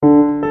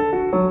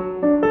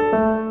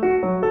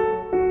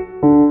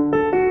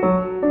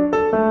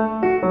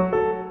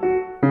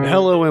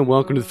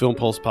welcome to the Film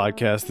Pulse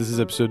Podcast. This is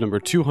episode number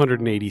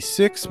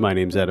 286. My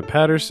name's Adam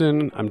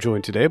Patterson. I'm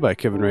joined today by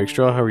Kevin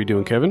Rakestraw. How are you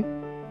doing, Kevin?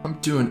 I'm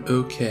doing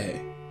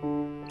okay.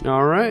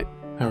 All right.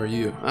 How are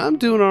you? I'm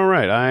doing all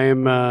right.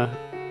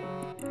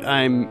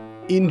 I'm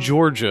in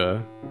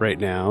Georgia right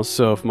now,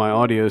 so if my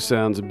audio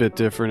sounds a bit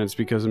different, it's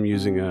because I'm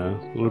using a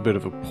little bit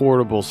of a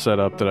portable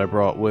setup that I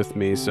brought with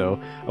me,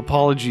 so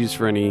apologies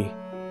for any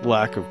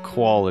lack of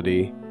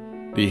quality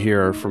to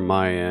hear from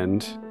my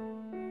end.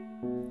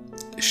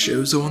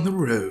 Show's on the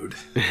road.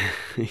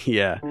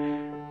 Yeah.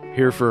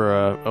 Here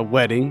for a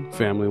wedding,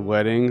 family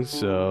wedding,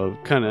 so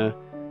kind of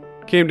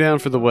came down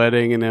for the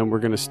wedding, and then we're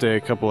going to stay a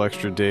couple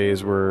extra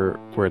days. We're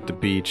at the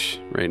beach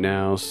right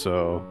now,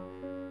 so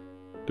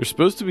there's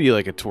supposed to be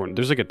like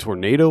there's like a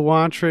tornado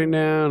watch right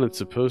now, and it's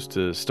supposed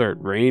to start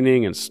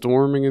raining and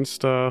storming and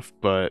stuff,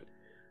 but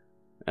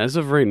as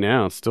of right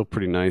now, it's still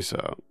pretty nice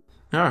out.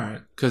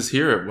 Alright, because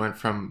here it went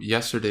from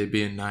yesterday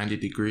being 90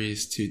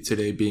 degrees to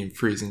today being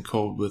freezing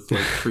cold with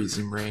like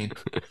freezing rain.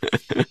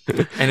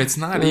 And it's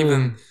not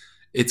even,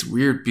 it's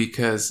weird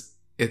because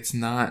it's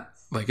not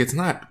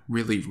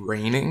really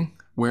raining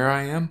where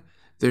I am.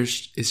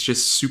 It's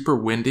just super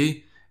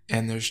windy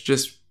and there's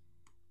just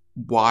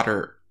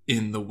water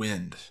in the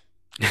wind.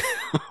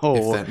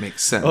 If that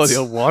makes sense. Oh, the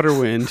old water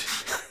wind.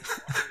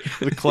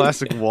 The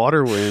classic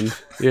water wind.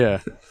 Yeah.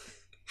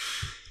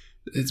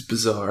 It's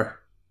bizarre.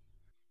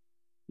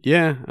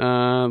 Yeah,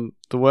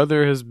 the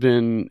weather has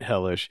been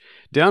hellish.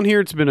 Down here,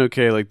 it's been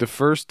okay. Like, the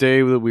first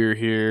day that we were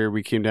here,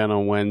 we came down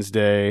on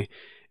Wednesday.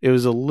 It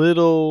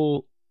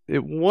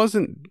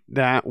wasn't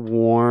that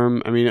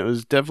warm. I mean, it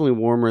was definitely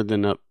warmer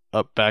than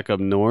back up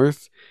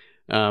north.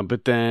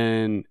 But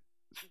then,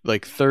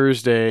 like,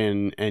 Thursday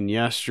and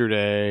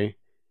yesterday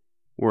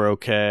were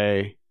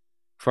okay.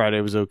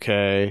 Friday was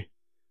okay.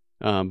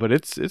 But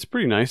it's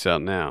pretty nice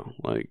out now.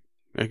 Like,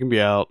 I can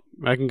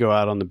go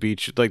out on the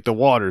beach. Like, the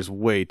water's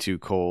way too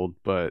cold,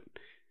 but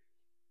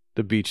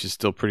the beach is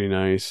still pretty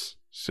nice.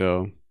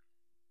 So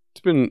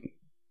it's been a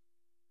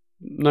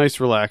nice,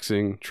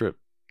 relaxing trip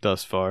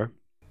thus far.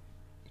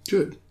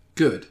 Good.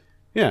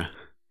 Yeah.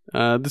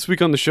 This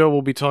week on the show,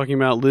 we'll be talking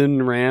about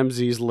Lynn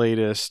Ramsey's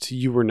latest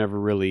You Were Never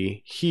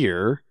Really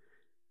Here,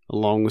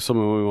 along with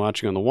someone we've been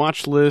watching on the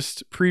watch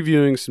list,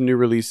 previewing some new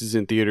releases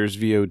in theaters,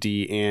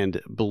 VOD,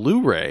 and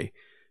Blu-ray.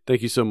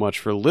 Thank you so much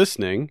for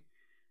listening.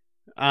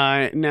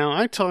 Now,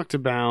 I talked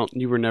about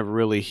You Were Never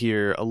Really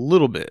Here a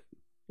little bit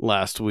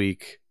last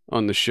week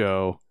on the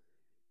show,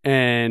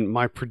 and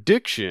my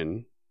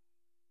prediction,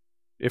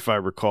 if I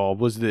recall,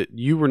 was that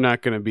you were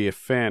not going to be a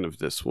fan of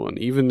this one,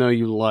 even though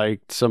you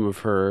liked some of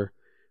her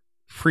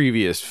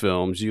previous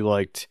films. You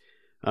liked,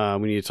 we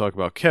need to talk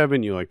about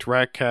Kevin, you liked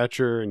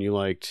Ratcatcher, and you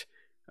liked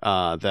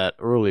that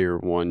earlier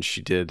one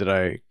she did that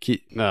I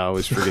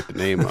always forget the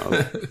name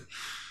of.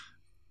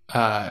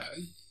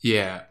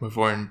 Yeah, with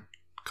Warren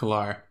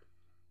Killar.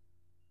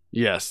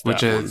 Yes,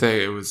 which I think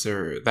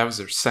that was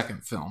their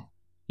second film.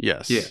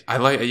 Yes. Yeah,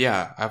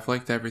 I've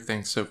liked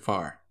everything so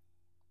far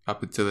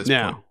up until this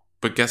point.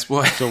 But guess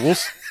what? So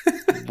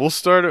we'll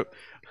start it.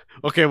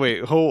 Okay,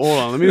 wait, hold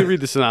on. Let me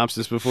read the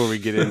synopsis before we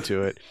get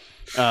into it.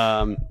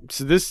 So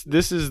this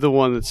is the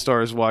one that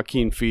stars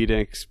Joaquin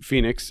Phoenix.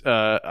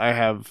 I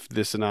have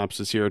the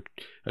synopsis here.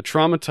 A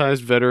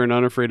traumatized veteran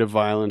unafraid of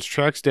violence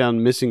tracks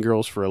down missing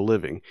girls for a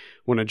living.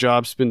 When a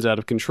job spins out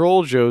of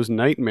control, Joe's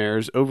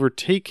nightmares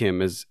overtake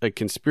him as a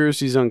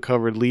conspiracy is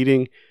uncovered,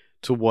 leading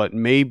to what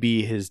may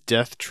be his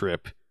death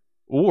trip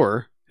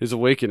or his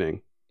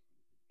awakening.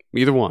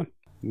 Either one.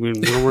 We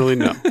don't really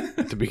know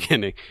at the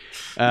beginning.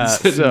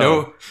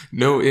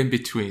 No in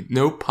between.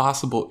 No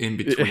possible in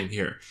between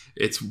here.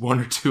 It's one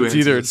or two ends.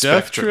 It's either a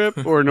death spectrum.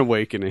 trip or an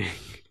awakening.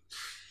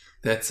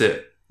 That's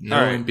it.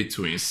 No in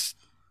between.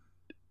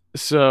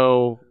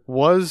 So,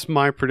 was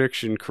my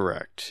prediction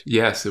correct?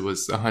 Yes, it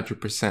was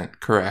 100%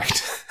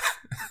 correct.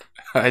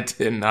 I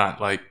did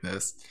not like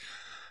this.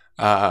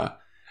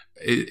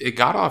 It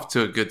got off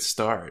to a good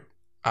start.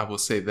 I will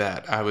say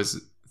that.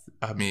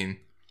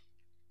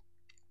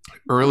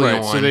 Early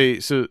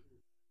on. So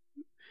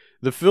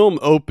the film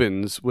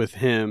opens with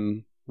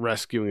him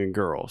rescuing a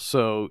girl.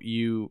 So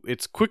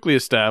it's quickly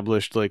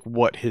established like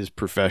what his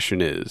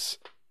profession is.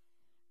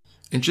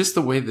 And just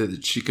the way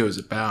that she goes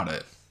about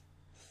it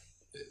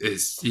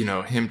is,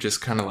 him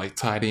just kind of like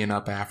tidying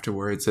up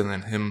afterwards, and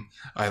then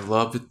I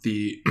love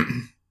the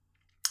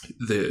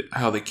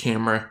how the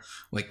camera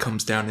like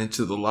comes down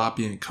into the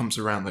lobby and comes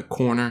around the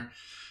corner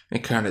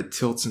and kind of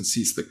tilts and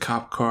sees the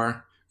cop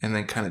car, and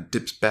then kind of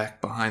dips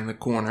back behind the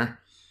corner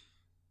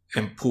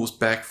and pulls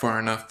back far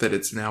enough that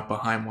it's now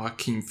behind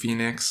Joaquin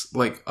Phoenix.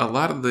 Like a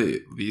lot of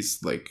the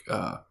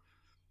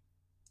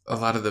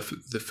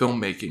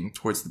filmmaking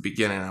towards the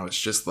beginning, I was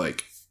just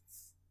like,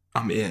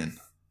 I'm in.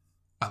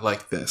 I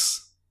like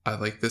this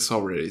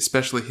already,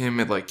 especially him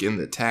in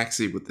the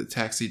taxi with the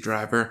taxi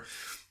driver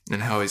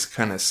and how he's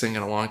kind of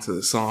singing along to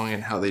the song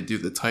and how they do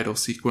the title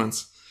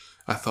sequence.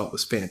 I thought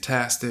was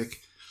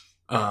fantastic.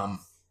 And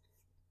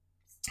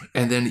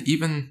then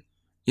even,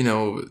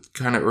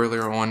 kind of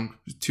earlier on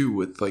too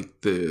with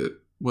like the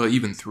well,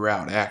 even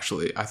throughout,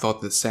 actually, I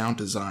thought the sound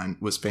design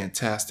was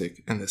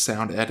fantastic, and the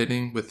sound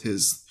editing with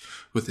his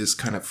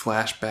kind of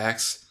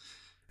flashbacks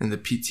and the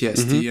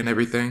PTSD and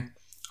everything.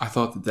 I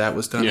thought that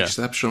was done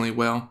exceptionally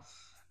well.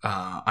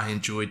 I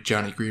enjoyed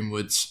Johnny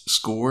Greenwood's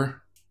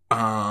score.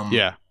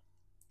 But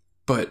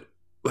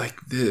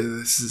like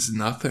this is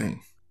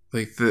nothing.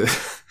 Like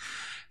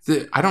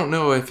the I don't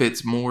know if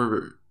it's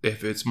more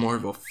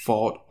of a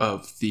fault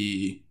of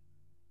the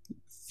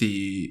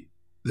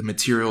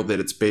material that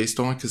it's based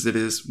on, because it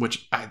is,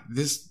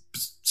 this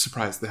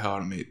surprised the hell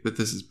out of me, that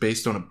this is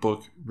based on a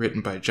book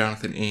written by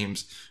Jonathan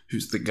Ames,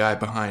 who's the guy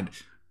behind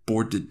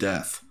Bored to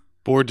Death.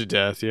 Bored to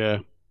Death, yeah.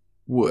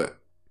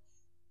 What?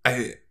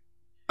 I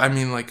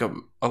mean, like a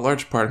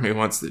large part of me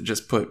wants to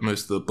just put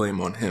most of the blame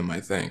on him, I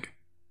think.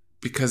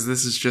 Because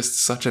this is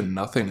just such a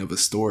nothing of a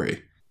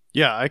story.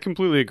 Yeah, I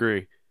completely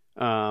agree.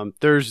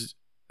 There's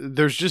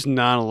just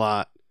not a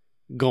lot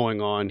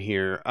going on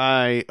here.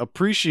 I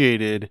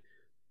appreciated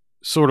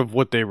sort of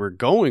what they were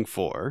going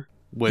for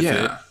with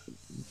it.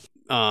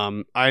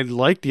 I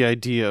like the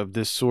idea of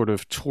this sort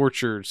of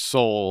tortured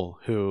soul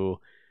who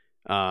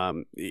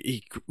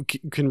he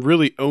can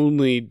really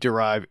only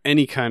derive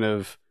any kind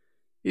of...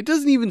 It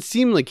doesn't even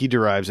seem like he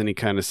derives any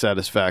kind of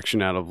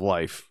satisfaction out of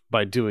life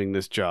by doing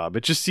this job.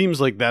 It just seems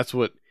like that's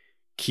what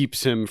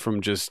keeps him from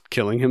just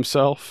killing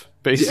himself,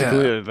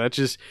 basically. Yeah.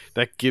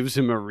 That gives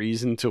him a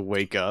reason to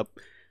wake up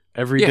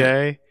every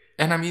day.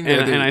 And I mean...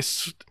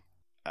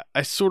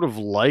 I sort of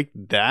like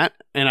that,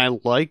 and I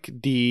like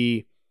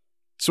the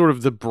sort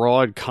of the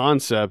broad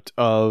concept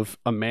of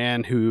a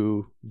man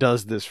who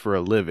does this for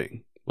a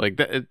living. Like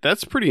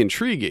that's pretty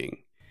intriguing.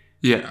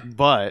 Yeah.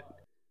 But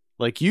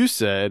like you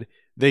said,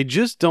 they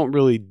just don't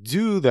really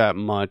do that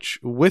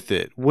much with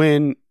it.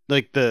 When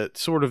like the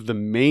sort of the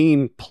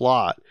main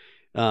plot,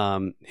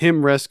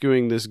 him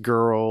rescuing this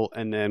girl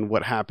and then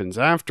what happens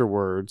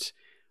afterwards,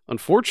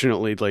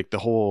 unfortunately, like the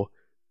whole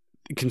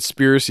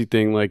conspiracy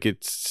thing, like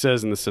it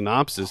says in the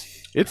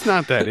synopsis, it's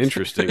not that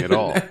interesting at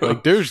all.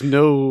 Like there's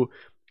no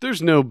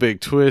big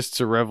twists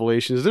or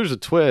revelations. There's a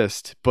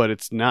twist, but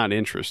it's not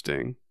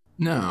interesting.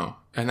 No.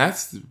 And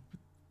that's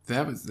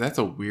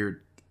a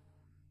weird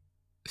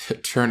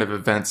turn of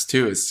events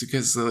too. It's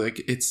because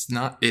like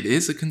it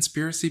is a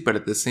conspiracy, but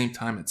at the same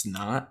time it's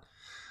not,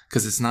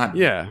 because it's not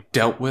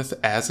dealt with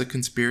as a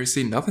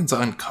conspiracy. Nothing's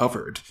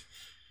uncovered,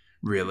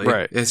 really.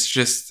 Right. It's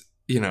just,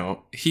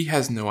 he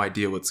has no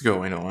idea what's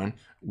going on.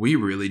 We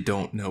really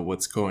don't know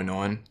what's going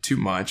on too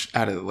much.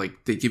 Out of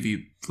like, they give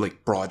you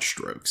like broad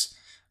strokes.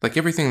 Like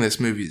everything in this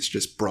movie is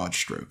just broad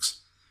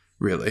strokes,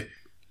 really.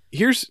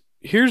 Here's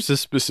a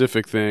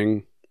specific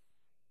thing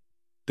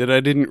that I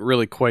didn't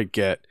really quite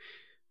get.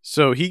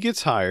 So he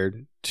gets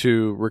hired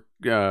to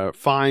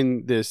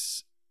find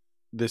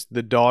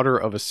the daughter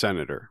of a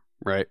senator,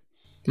 right?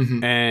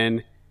 Mm-hmm.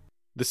 And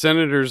the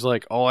senator's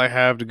like, all I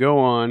have to go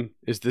on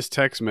is this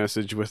text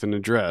message with an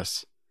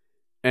address.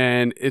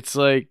 And it's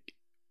like,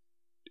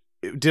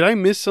 did I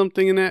miss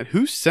something in that?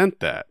 Who sent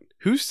that?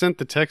 Who sent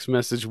the text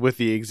message with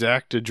the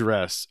exact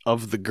address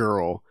of the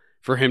girl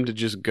for him to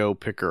just go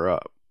pick her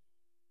up?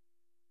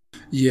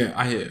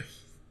 Yeah,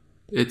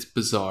 it's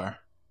bizarre.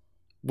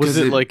 Was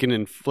it like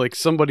like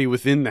somebody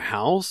within the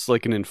house,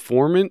 like an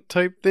informant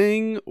type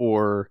thing,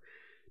 or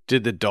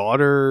did the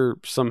daughter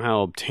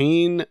somehow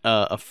obtain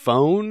a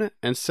phone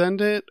and send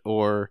it,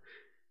 or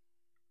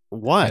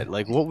what?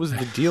 Like, what was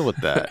the deal with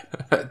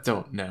that? I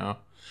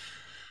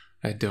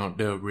don't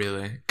know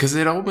really, because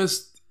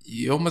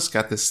you almost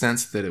got the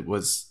sense that it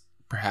was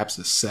perhaps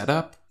a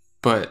setup,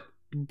 but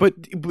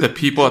the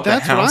people at the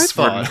house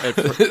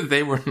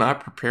they were not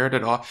prepared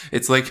at all.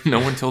 It's like no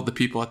one told the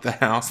people at the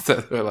house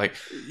that they're like,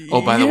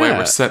 oh, by the way,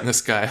 we're setting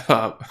this guy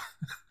up.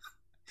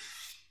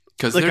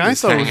 Because like, they're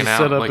just hanging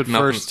out like at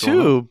nothing's first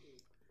too.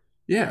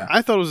 Yeah,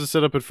 I thought it was a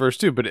setup at first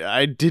too, but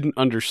I didn't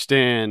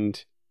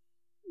understand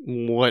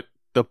what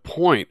the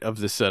point of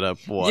the setup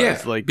was.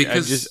 Yeah, like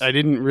because I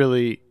didn't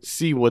really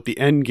see what the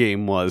end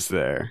game was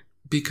there.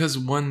 Because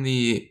when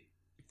the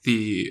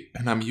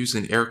and I'm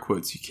using air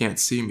quotes, you can't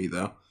see me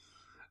though.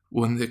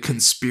 When the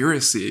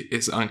conspiracy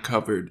is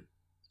uncovered,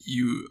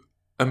 you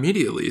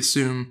immediately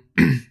assume,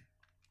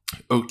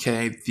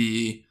 okay,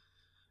 the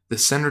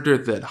senator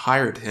that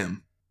hired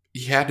him,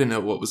 he had to know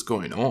what was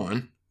going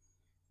on.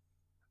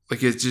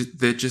 Like it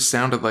just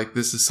sounded like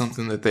this is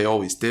something that they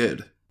always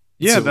did.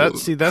 Yeah,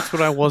 that's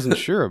what I wasn't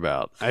sure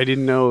about. I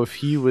didn't know if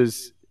he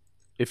was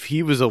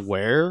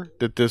aware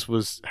that this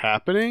was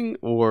happening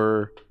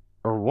or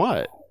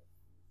what.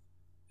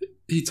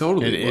 He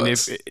totally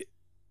was.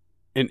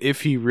 And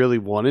if he really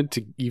wanted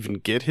to even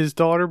get his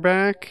daughter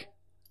back?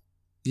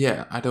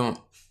 Yeah, I don't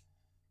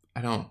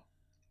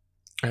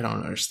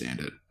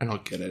understand it. I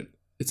don't get it.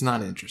 It's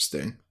not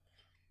interesting.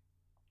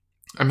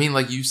 I mean,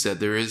 like you said,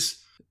 there is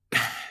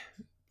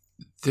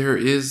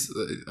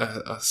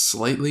a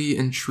slightly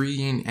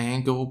intriguing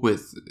angle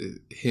with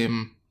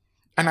him.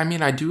 And I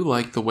mean, I do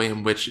like the way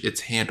in which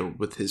it's handled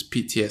with his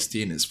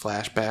PTSD and his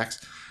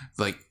flashbacks.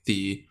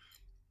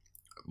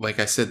 Like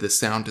I said, the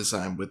sound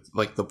design with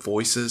like the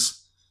voices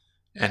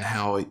and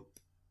how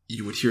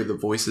you would hear the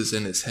voices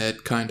in his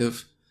head, kind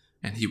of,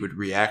 and he would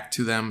react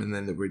to them, and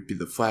then there would be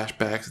the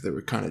flashbacks that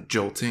were kind of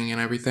jolting and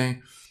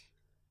everything.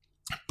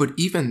 But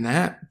even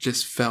that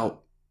just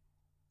felt,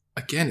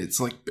 again,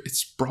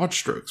 it's broad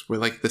strokes, where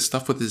like the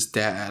stuff with his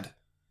dad,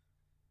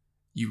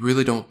 you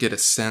really don't get a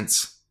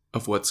sense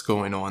of what's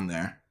going on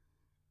there,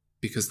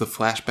 because the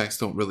flashbacks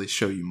don't really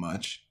show you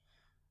much.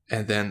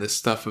 And then the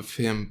stuff of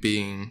him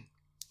being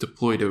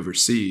deployed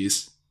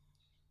overseas,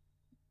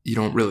 you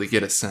don't really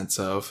get a sense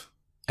of.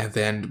 And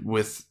then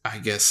with, I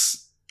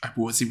guess,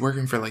 was he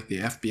working for like the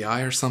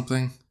FBI or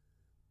something?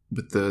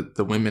 With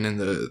the women in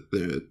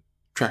the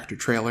tractor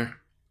trailer?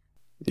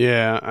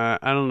 Yeah,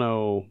 I don't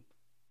know.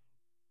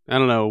 I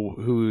don't know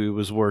who he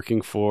was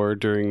working for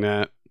during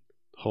that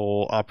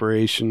whole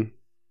operation.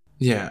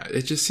 Yeah,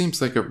 it just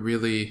seems like a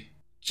really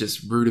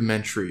just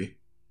rudimentary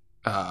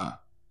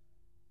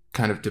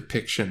kind of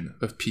depiction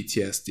of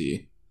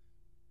PTSD.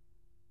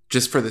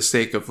 Just for the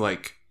sake of,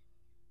 like,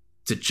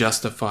 to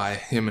justify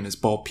him and his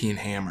ball peen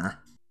hammer.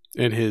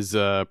 And his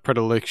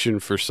predilection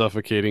for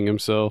suffocating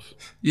himself.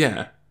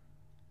 Yeah.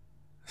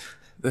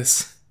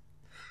 That's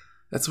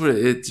what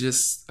it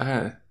just...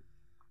 and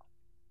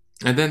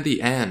then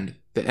the end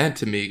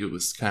to me, it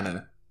was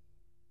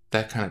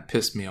that kind of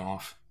pissed me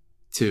off,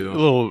 too.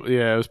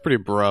 It was pretty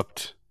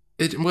abrupt.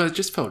 It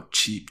just felt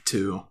cheap,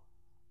 too.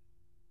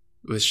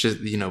 It was just,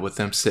 with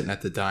them sitting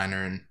at the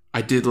diner, and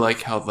I did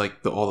like how,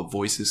 like, all the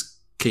voices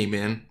came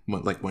in,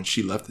 when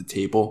she left the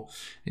table,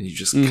 and you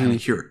just kind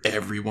of hear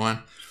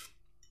everyone.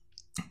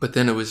 But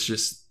then it was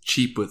just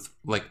cheap with,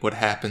 like, what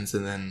happens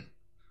and then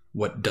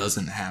what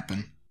doesn't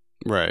happen.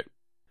 Right.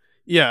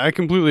 Yeah, I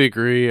completely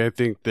agree. I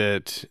think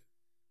that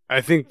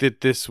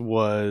this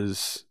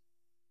was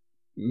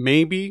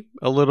maybe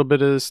a little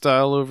bit of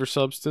style over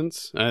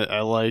substance. I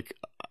like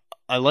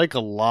a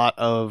lot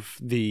of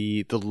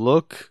the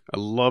look. I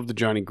love the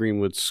Johnny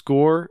Greenwood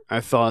score. I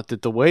thought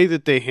that the way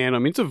that they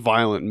handle, it's a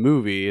violent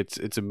movie.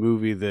 It's a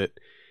movie that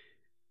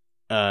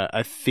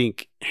I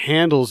think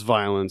handles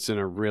violence in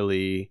a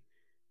really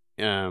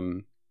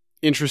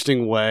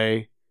interesting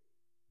way,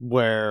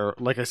 where,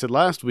 like I said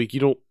last week, you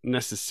don't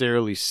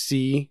necessarily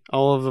see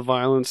all of the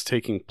violence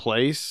taking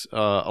place.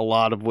 A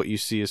lot of what you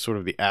see is sort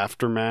of the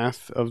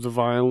aftermath of the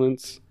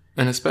violence.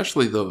 And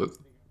especially in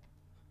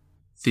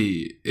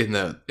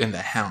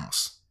the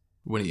house,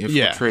 when he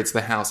infiltrates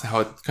the house,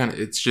 how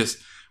it's just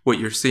what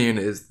you're seeing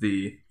is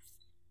the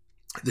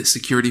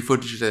security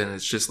footage, and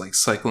it's just like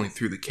cycling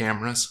through the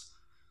cameras,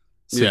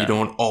 so you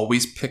don't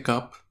always pick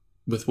up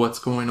with what's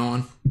going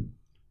on.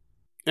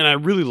 And I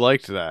really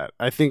liked that.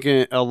 I think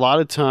a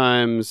lot of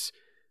times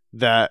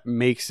that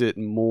makes it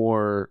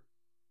more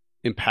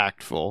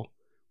impactful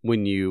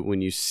when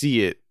you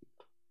see it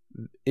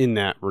in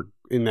that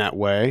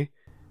way.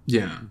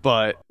 Yeah.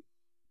 But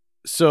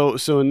so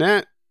in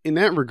that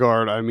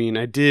regard, I mean,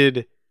 I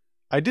did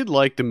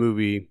like the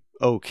movie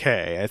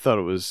okay. I thought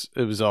it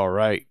was all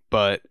right,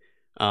 but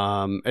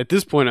at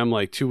this point I'm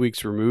like 2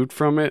 weeks removed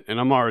from it, and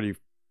I'm already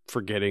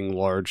forgetting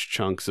large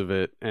chunks of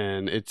it,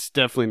 and it's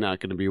definitely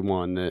not going to be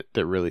one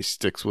that really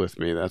sticks with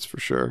me, that's for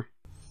sure.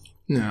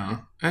 No,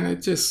 and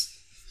it just,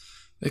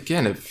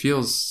 again, it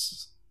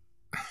feels,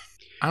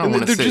 I don't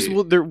want to say...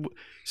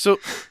 So,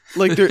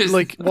 like, they're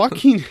like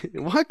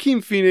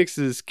Joaquin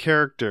Phoenix's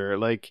character,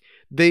 like,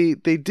 they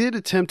did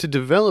attempt to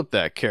develop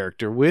that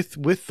character with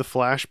the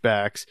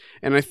flashbacks,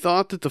 and I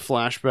thought that the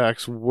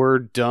flashbacks were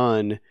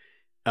done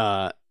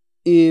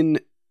in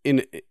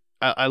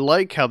I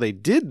like how they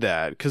did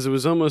that, because it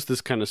was almost this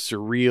kind of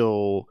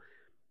surreal,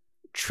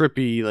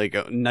 trippy, like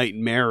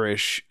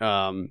nightmarish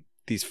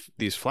these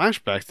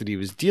flashbacks that he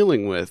was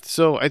dealing with.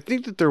 So I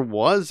think that there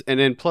was,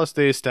 and then plus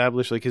they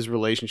established like his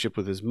relationship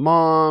with his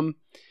mom.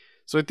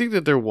 So I think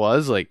that there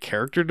was like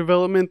character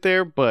development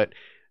there, but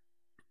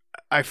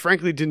I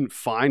frankly didn't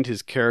find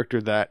his character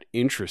that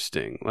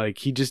interesting. Like,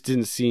 he just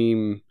didn't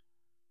seem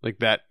like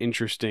that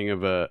interesting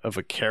of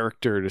a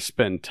character to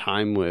spend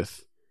time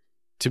with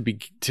to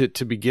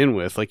begin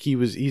with. Like,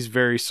 he's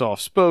very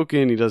soft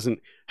spoken. He doesn't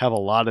have a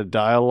lot of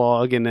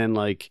dialogue, and then,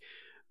 like,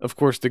 of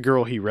course, the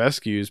girl he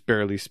rescues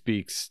barely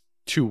speaks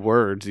 2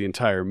 words the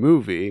entire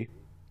movie.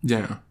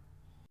 Yeah.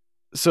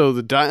 So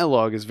the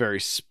dialogue is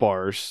very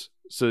sparse.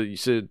 So you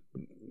said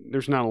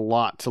there's not a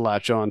lot to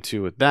latch on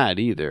to with that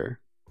either.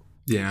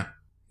 Yeah.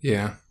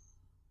 Yeah.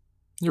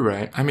 You're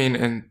right. I mean,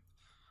 and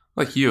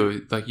like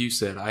you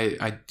said,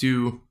 I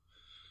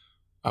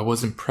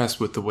was impressed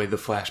with the way the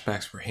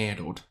flashbacks were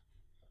handled.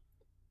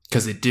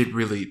 Because it did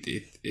really,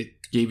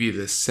 it gave you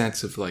this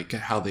sense of like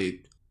how they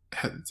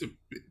had,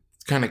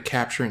 kind of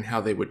capturing how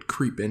they would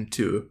creep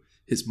into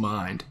his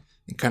mind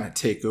and kind of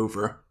take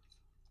over,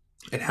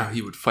 and how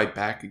he would fight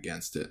back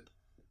against it.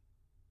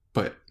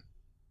 But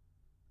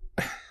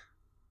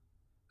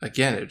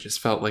again, it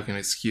just felt like an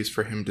excuse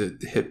for him to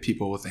hit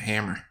people with a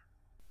hammer.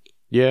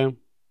 Yeah,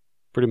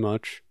 pretty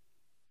much.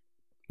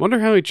 Wonder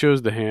how he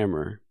chose the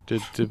hammer.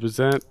 Was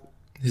that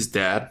his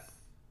dad?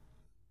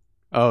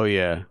 Oh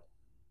yeah.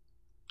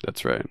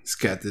 That's right. He's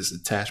got this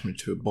attachment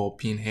to a ball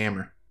peen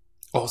hammer.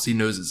 All he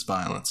knows is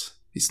violence.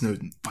 He's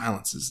known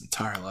violence his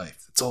entire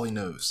life. That's all he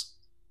knows.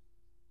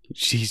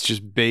 He's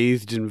just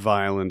bathed in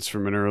violence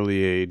from an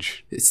early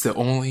age. It's the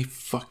only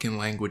fucking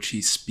language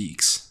he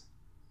speaks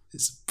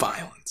is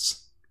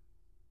violence.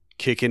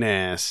 Kicking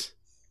ass.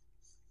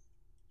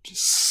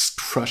 Just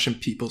crushing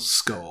people's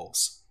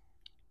skulls.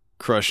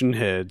 Crushing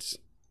heads.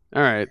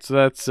 Alright, so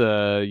that's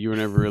You Were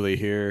Never Really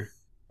Here.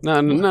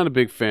 Not a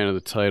big fan of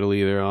the title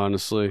either,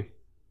 honestly.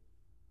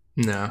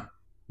 No. A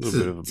little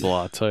bit of a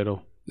blah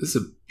title. This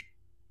is a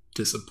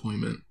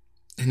disappointment.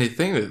 And the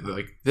thing that,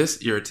 like,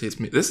 this irritates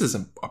me. This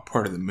isn't a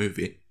part of the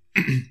movie.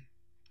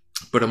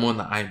 But I'm on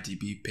the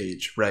IMDb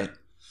page, right?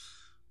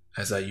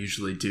 As I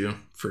usually do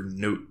for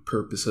note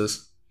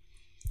purposes.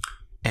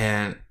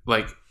 And,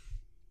 like,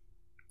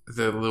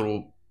 the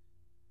little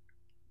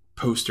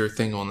poster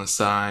thing on the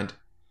side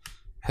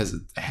has a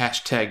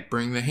hashtag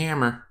bring the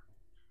hammer.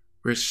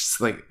 Where it's just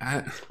like,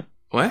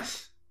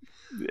 what?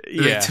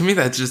 Yeah. Like, to me,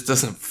 that just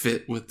doesn't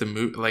fit with the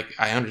movie. Like,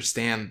 I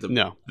understand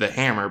the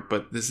hammer,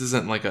 but this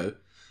isn't like a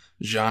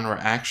genre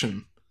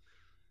action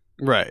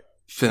right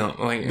film.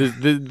 Like,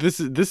 this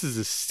is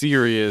a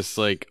serious,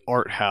 like,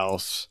 art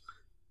house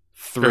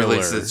thriller. Or at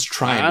least it's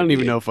trying. I don't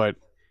even know if I'd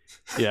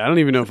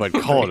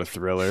call it a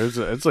thriller.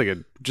 It's like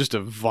just a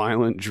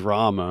violent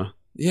drama.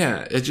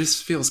 Yeah, it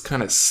just feels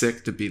kind of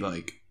sick to be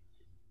like,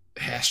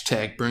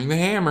 hashtag bring the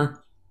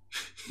hammer.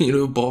 You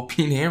know, ball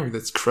peen hammer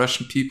that's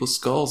crushing people's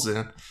skulls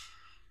in.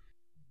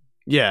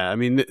 Yeah, I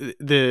mean,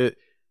 the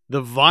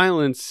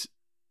violence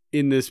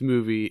in this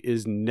movie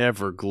is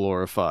never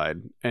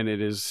glorified, and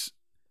it is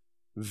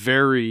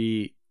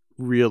very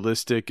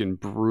realistic and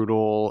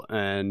brutal,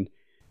 and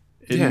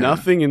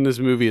nothing in this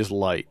movie is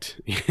light.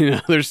 You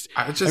know, there's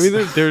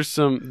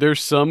some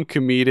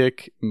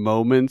comedic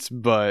moments,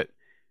 but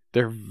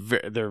they're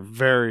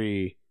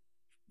very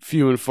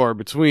few and far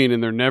between,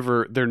 and they're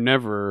never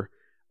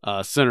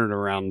centered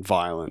around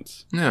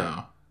violence.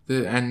 No,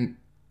 and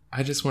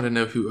I just want to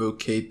know who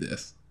okayed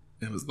this.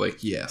 It was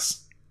like,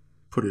 yes,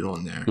 put it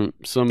on there.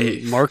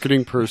 Some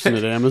marketing person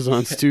at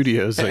Amazon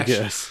Studios, I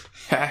guess.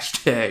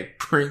 Hashtag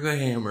bring the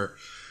hammer.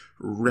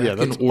 Wrecking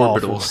that's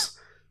orbitals.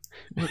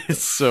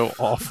 It's so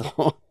awful.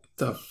 What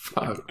the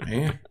fuck,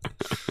 man?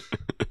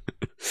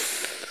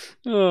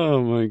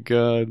 Oh my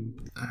god.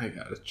 I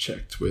gotta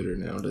check Twitter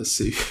now to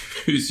see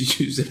who's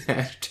using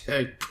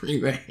hashtag bring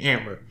the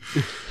hammer.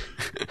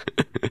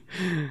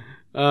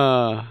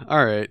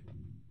 Alright.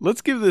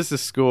 Let's give this a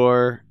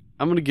score.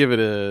 I'm gonna give it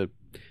a...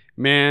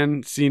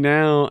 Man, see,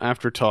 now,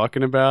 after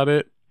talking about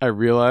it, I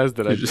realized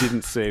that I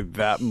didn't say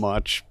that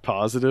much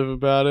positive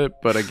about it,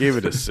 but I gave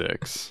it a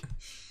 6.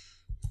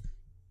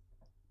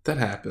 That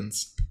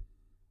happens.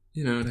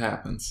 You know, it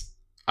happens.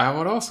 I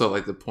would also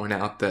like to point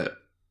out that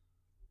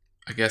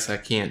I guess I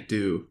can't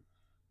do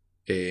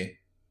a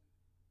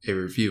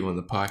review on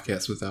the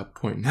podcast without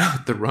pointing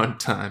out the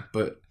runtime,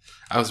 but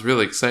I was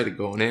really excited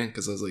going in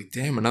because I was like,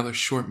 damn, another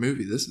short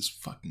movie. This is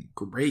fucking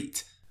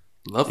great.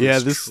 Love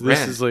this trend.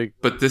 This is like...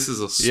 But this is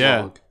a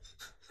slog.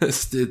 Yeah.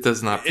 It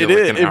does not feel like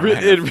an hour and a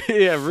half.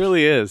 It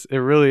really is. It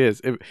really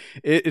is.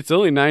 It's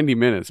only 90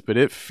 minutes, but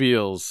it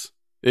feels...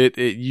 I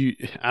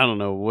don't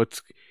know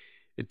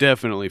it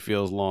definitely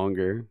feels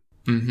longer.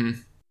 Mm-hmm.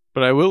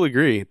 But I will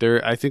agree.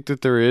 I think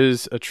that there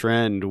is a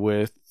trend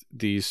with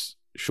these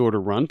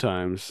shorter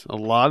runtimes. A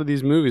lot of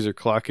these movies are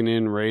clocking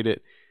in right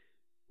at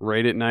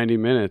 90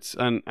 minutes.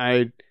 And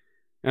I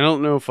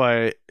don't know if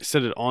I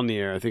said it on the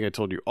air. I think I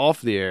told you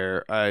off the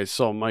air. I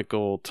saw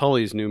Michael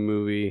Tully's new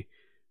movie,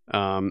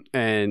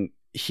 and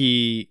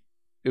he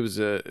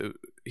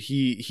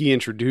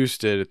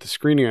introduced it at the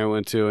screening I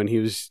went to, and he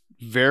was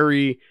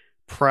very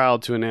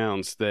proud to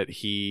announce that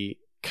he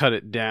cut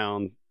it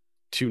down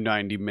to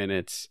 90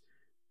 minutes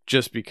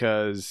just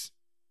because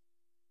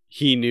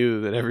he knew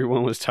that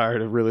everyone was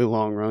tired of really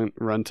long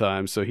run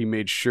time, so he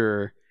made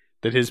sure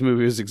that his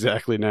movie was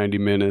exactly 90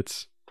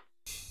 minutes.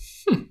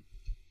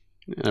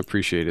 I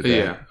appreciated that.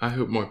 Yeah, I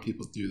hope more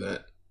people do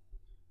that.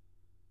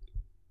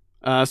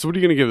 So what are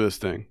you going to give this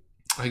thing?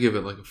 I give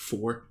it like a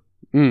 4.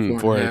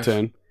 4 out of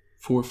 10.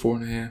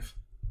 4.5.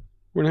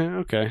 4.5,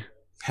 okay.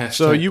 Hashtag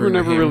so You Were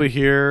Never Really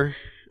Here.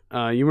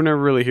 You Were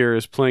Never Really Here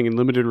is playing in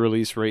limited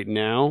release right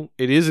now.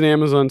 It is an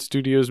Amazon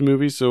Studios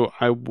movie, so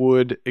I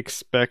would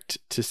expect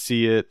to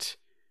see it.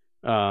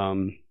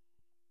 So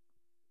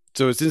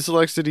it's in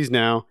select cities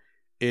now.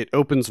 It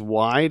opens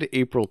wide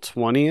April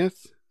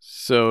 20th,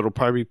 so it'll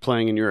probably be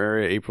playing in your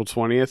area April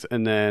 20th,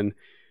 and then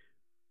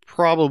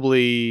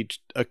probably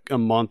a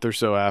month or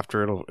so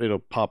after it'll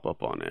pop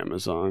up on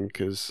Amazon,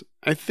 because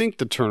I think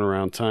the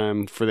turnaround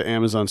time for the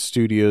Amazon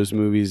Studios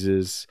movies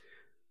is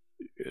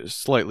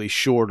slightly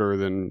shorter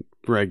than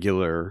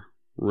regular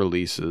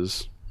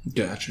releases.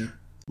 Gotcha.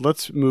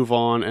 Let's move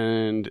on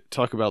and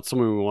talk about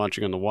someone we're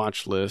watching on the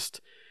watch list.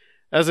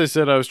 As I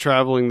said, I was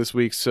traveling this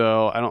week,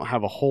 so I don't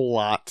have a whole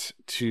lot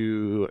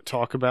to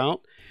talk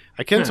about.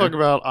 I can talk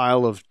about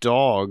Isle of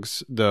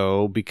Dogs,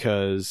 though,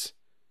 because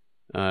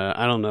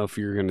I don't know if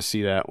you're going to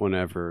see that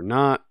whenever or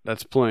not.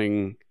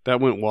 That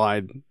went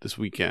wide this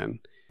weekend.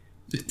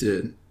 It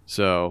did.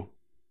 So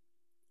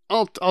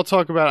I'll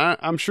talk about.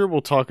 I'm sure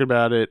we'll talk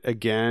about it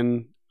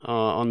again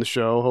on the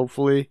show,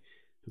 hopefully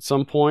at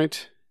some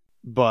point.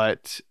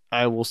 But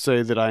I will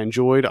say that I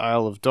enjoyed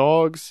Isle of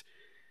Dogs.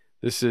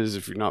 This is,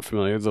 if you're not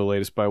familiar, the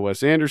latest by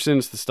Wes Anderson.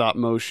 It's the stop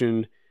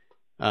motion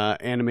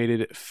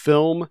animated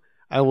film.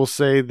 I will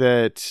say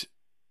that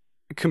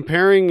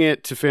comparing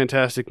it to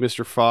Fantastic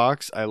Mr.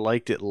 Fox, I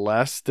liked it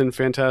less than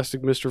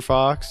Fantastic Mr.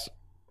 Fox.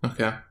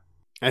 Okay.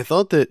 I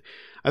thought the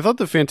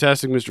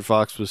Fantastic Mr.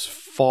 Fox was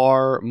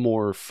far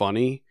more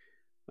funny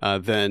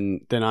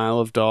than Isle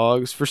of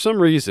Dogs. For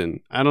some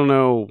reason, I don't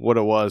know what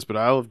it was, but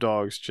Isle of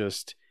Dogs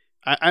just.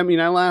 I mean,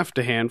 I laughed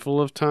a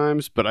handful of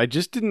times, but I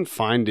just didn't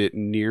find it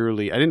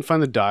nearly. I didn't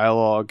find the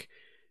dialogue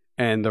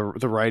and the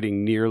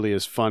writing nearly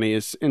as funny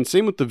as, and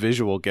same with the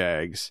visual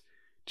gags.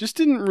 Just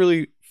didn't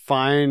really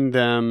find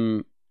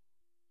them.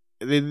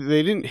 They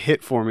didn't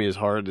hit for me as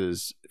hard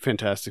as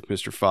Fantastic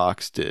Mr.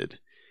 Fox did.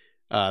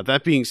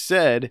 That being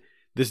said,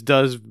 this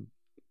does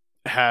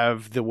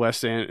have the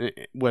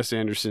Wes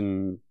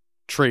Anderson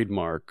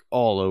trademark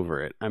all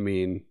over it. I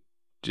mean,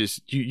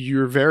 just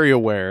you're very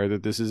aware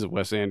that this is a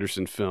Wes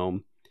Anderson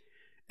film,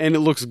 and it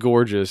looks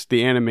gorgeous.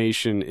 The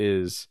animation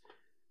is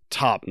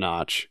top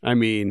notch. I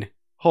mean,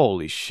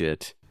 holy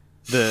shit!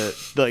 The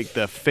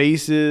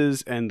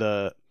faces and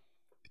the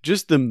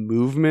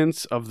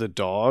movements of the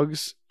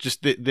dogs,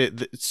 just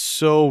it's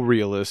so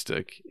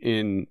realistic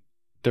in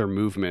their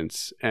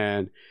movements,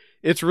 and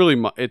it's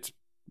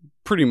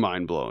pretty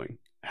mind blowing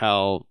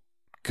how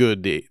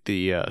good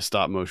the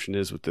stop motion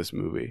is with this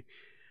movie.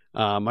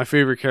 My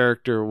favorite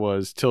character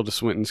was Tilda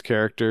Swinton's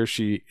character.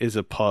 She is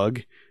a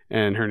pug,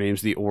 and her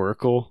name's the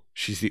Oracle.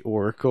 She's the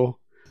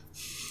Oracle.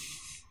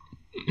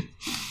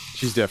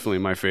 She's definitely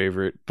my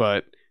favorite,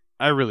 but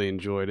I really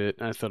enjoyed it.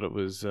 I thought it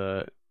was,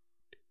 I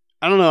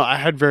don't know, I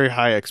had very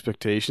high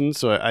expectations,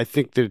 so I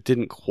think that it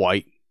didn't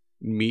quite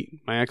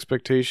meet my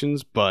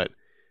expectations, but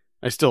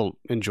I still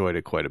enjoyed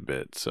it quite a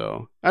bit,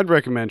 so I'd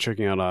recommend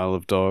checking out Isle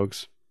of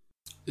Dogs.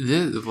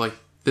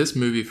 This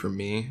movie for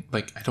me,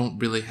 I don't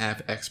really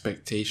have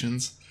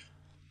expectations.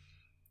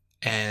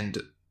 And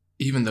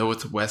even though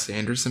it's a Wes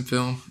Anderson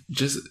film,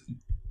 just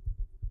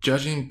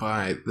judging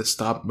by the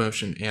stop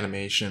motion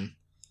animation,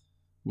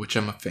 which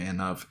I'm a fan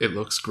of, it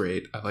looks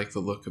great. I like the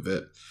look of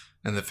it.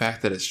 And the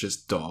fact that it's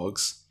just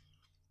dogs,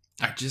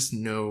 I just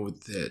know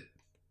that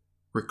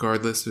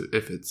regardless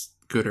if it's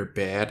good or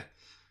bad,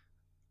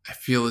 I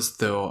feel as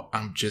though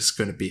I'm just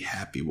going to be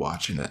happy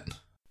watching it.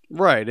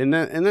 Right, and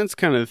that's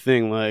kind of the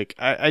thing.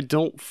 I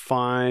don't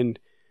find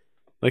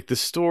the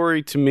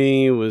story to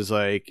me was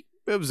it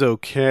was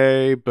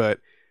okay, but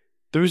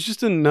there was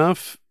just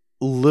enough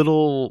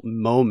little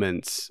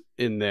moments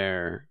in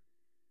there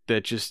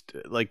that just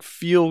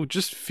feel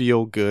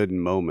good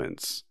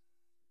moments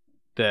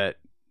that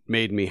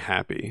made me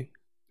happy,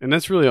 and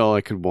that's really all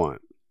I could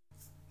want.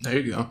 There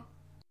you go.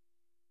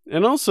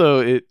 And also,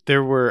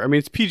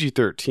 it's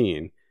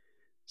PG-13,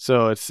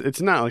 so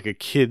it's not like a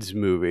kids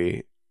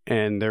movie.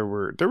 And there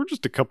were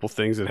just a couple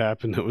things that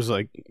happened that was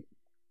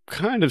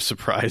kind of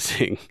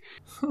surprising.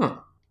 Huh.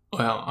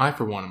 Well, I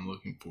for one am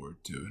looking forward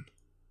to it.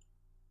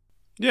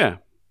 Yeah.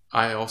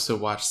 I also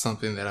watched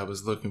something that I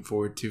was looking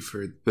forward to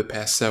for the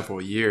past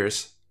several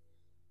years,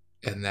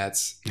 and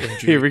that's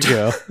Here we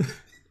go.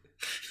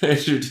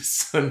 Andrew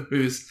DeSun,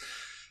 who's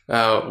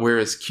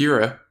whereas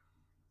Kira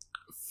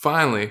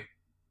finally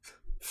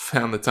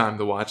found the time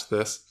to watch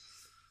this.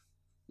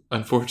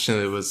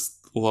 Unfortunately, it was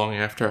long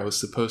after I was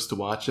supposed to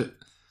watch it.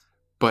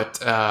 But,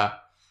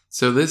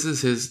 so this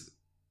is his,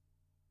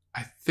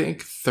 I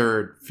think,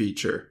 third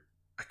feature.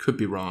 I could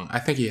be wrong. I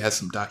think he has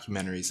some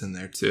documentaries in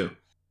there too.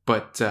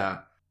 But,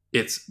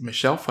 it's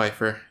Michelle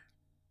Pfeiffer,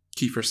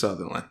 Kiefer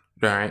Sutherland,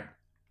 alright?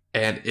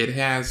 And it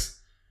has,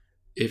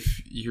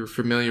 if you're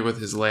familiar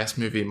with his last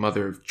movie,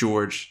 Mother of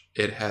George,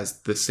 it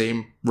has the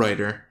same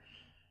writer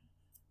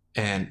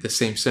and the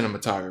same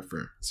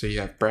cinematographer. So you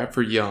have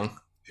Bradford Young,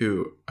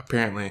 who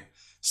apparently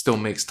still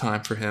makes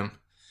time for him,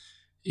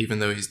 even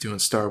though he's doing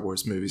Star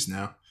Wars movies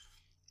now.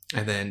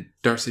 And then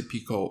Darcy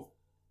Picoult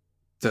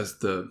does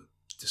the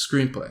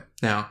screenplay.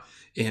 Now,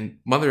 in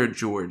Mother of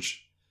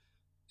George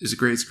is a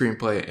great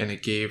screenplay, and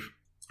it gave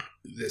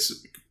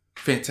this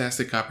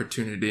fantastic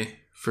opportunity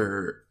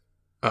for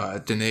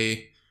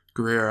Danai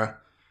Gurira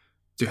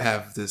to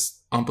have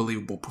this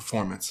unbelievable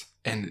performance.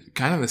 And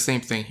kind of the same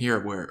thing here,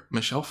 where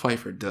Michelle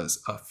Pfeiffer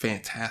does a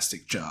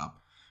fantastic job.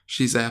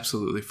 She's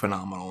absolutely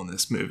phenomenal in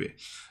this movie.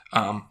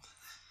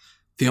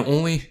 The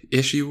only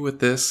issue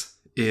with this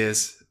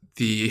is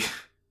the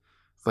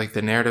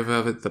narrative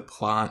of it, the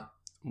plot.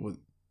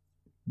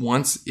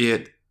 Once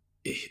it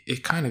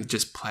kind of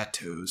just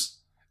plateaus.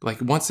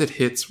 Once it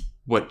hits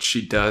what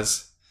she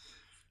does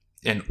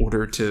in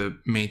order to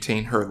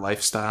maintain her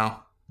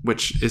lifestyle,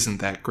 which isn't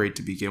that great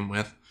to begin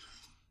with.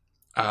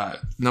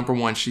 Number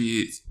one,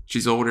 she's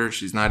older.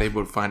 She's not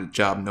able to find a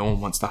job. No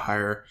one wants to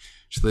hire her.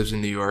 She lives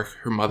in New York.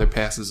 Her mother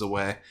passes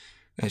away,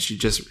 and she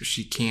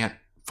can't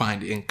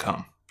find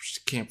income. She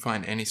can't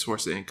find any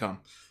source of income.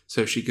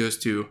 So she kind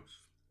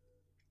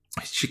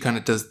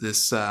of does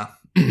this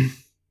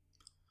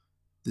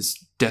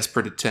this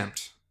desperate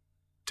attempt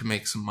to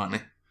make some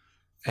money.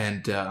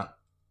 And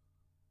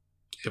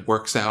it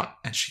works out,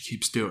 and she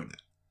keeps doing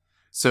it.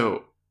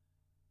 So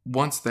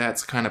once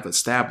that's kind of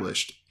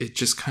established, it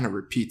just kind of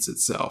repeats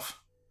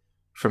itself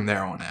from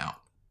there on out.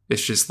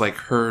 It's just like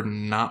her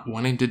not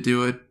wanting to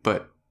do it,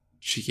 but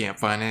she can't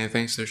find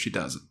anything, so she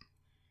does it.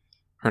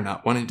 Her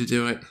not wanting to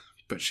do it,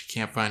 but she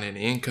can't find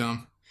any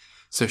income,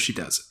 so she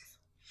does it.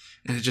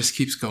 And it just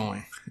keeps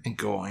going and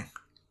going.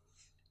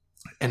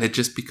 And it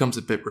just becomes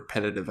a bit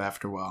repetitive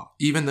after a while.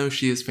 Even though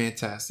she is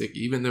fantastic,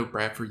 even though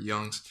Bradford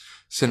Young's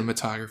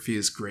cinematography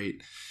is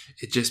great,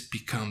 it just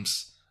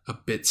becomes a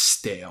bit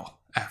stale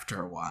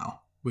after a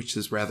while, which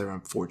is rather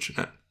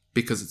unfortunate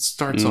because it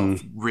starts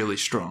off really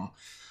strong.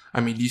 I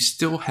mean, you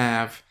still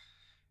have,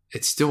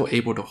 it's still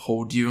able to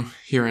hold you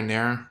here and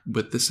there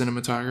with the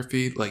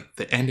cinematography. Like,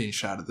 the ending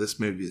shot of this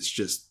movie is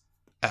just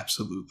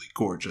absolutely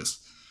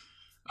gorgeous.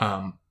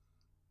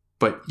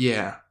 But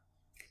yeah,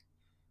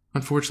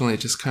 unfortunately, it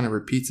just kind of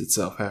repeats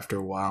itself after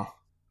a while,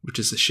 which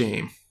is a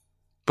shame.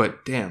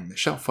 But damn,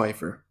 Michelle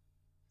Pfeiffer,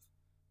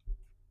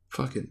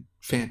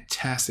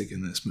 fantastic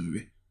in this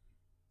movie.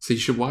 So you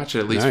should watch it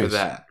at least for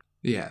that.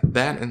 Yeah,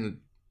 that and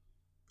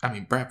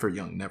Bradford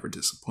Young never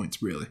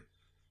disappoints, really.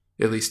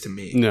 At least to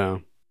me.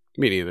 No,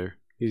 me neither.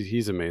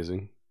 He's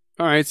amazing.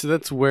 All right, so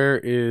that's where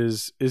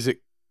is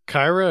it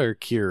Kyra or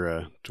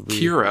Kira?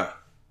 Kira.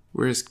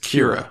 Where is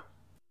Kira?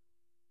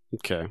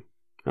 Okay.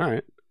 All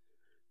right.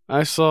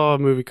 I saw a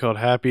movie called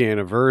Happy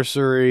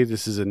Anniversary.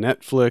 This is a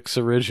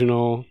Netflix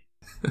original.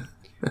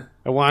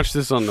 I watched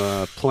this on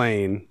the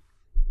plane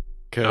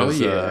because,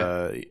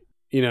 with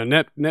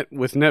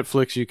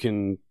Netflix you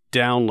can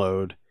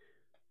download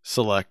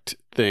select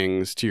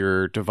things to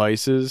your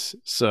devices.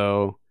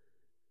 So,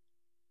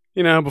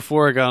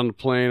 before I got on the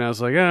plane, I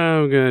was like,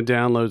 I'm going to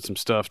download some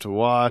stuff to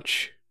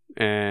watch.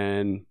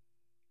 And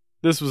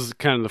this was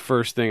kind of the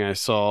first thing I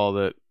saw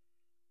that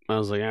I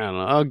was like, I don't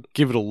know, I'll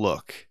give it a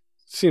look.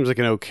 Seems like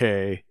an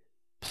okay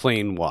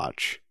plane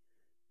watch.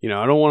 I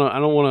don't want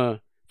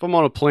to, if I'm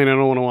on a plane, I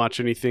don't want to watch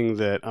anything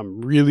that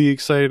I'm really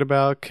excited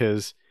about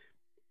because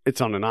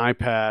it's on an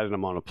iPad and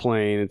I'm on a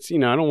plane. It's,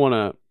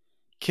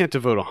 can't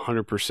devote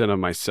 100% of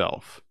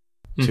myself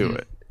to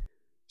it.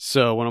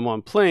 So when I'm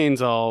on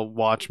planes, I'll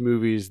watch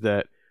movies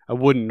that I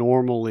wouldn't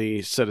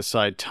normally set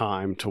aside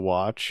time to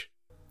watch.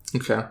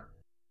 Okay.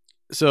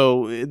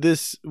 So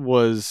this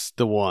was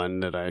the one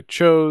that I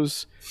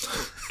chose,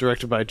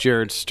 directed by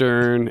Jared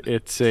Stern.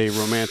 It's a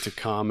romantic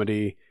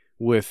comedy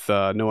with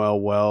Noel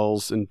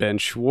Wells and Ben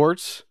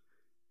Schwartz.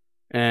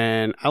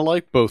 And I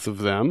like both of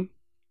them.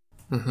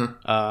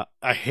 I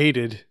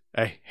hated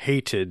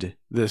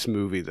this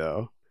movie,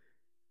 though.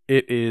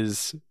 It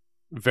is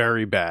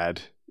very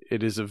bad.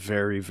 It is a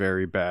very,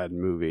 very bad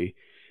movie.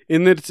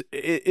 In that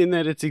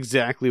it's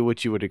exactly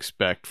what you would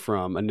expect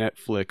from a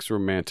Netflix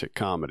romantic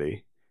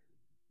comedy.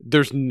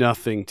 There's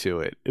nothing to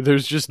it.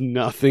 There's just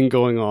nothing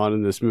going on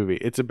in this movie.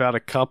 It's about a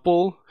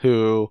couple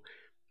who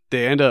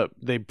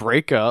they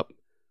break up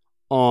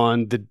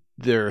on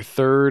their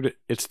third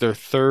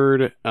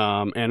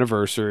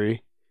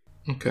anniversary.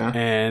 Okay.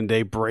 And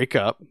they break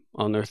up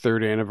on their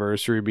third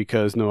anniversary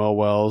because Noelle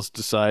Wells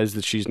decides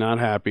that she's not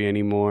happy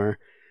anymore.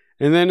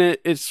 And then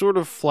it sort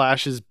of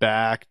flashes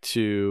back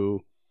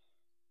to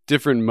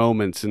different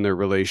moments in their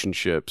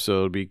relationship. So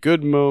it'll be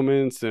good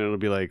moments, and it'll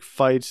be like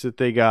fights that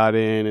they got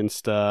in and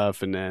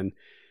stuff. And then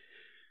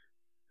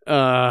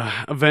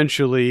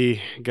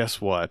eventually, guess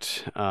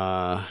what?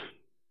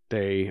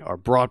 They are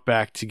brought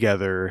back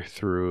together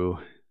through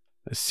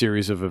a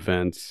series of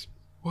events.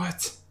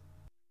 What?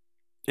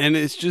 And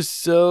it's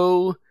just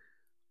so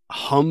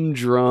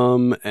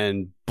humdrum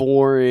and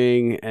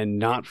boring and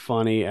not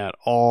funny at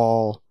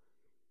all.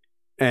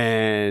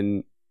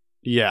 And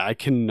yeah, I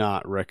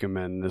cannot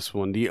recommend this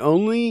one. The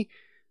only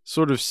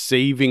sort of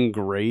saving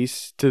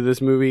grace to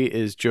this movie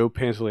is Joe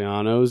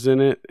Pantoliano's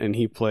in it, and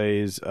he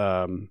plays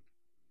Noel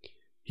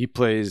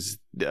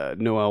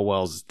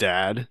Wells'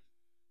 dad,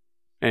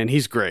 and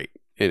he's great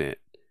in it.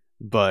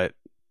 But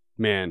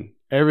man,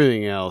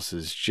 everything else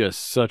is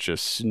just such a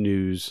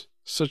snooze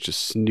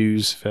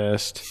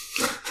fest.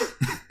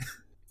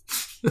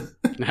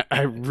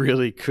 I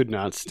really could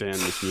not stand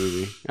this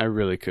movie. I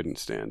really couldn't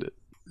stand it.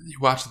 You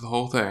watched the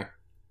whole thing?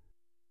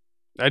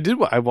 I did.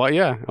 I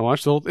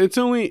watched the whole. It's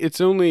only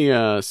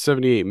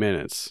 78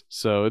 minutes,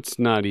 so it's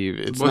not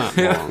even. It's not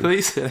long. At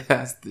least it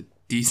has the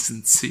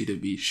decency to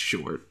be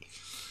short.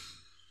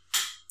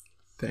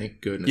 Thank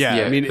goodness.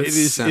 Yeah, I mean,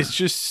 it's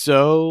just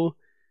so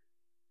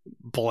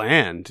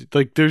bland.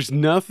 Like, there's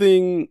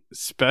nothing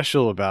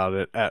special about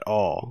it at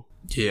all.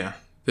 Yeah,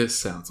 this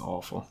sounds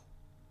awful.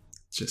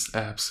 Just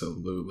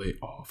absolutely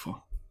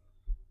awful.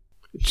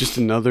 Just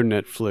another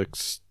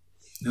Netflix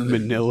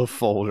manila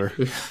folder.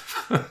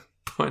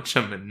 Bunch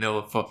of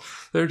manila folders.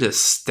 They're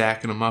just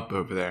stacking them up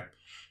over there.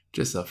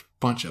 Just a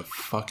bunch of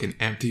fucking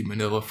empty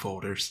manila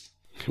folders.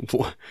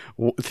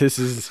 This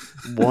is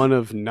one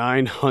of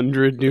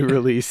 900 new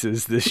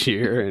releases this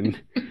year,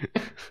 and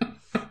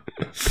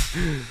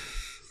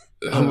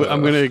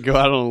I'm going to go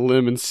out on a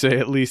limb and say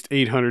at least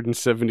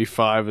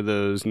 875 of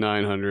those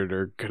 900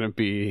 are going to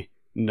be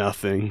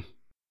nothing.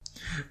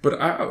 But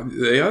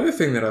the other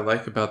thing that I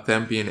like about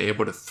them being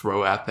able to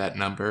throw out that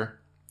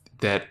number,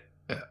 that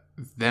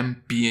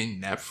them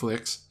being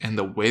Netflix and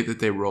the way that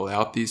they roll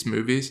out these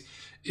movies,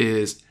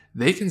 is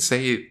they can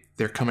say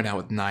they're coming out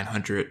with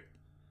 900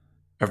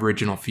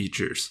 original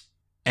features.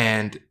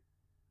 And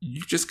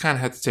you just kind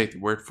of have to take the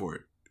word for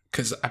it.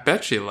 Because I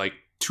bet you like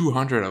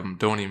 200 of them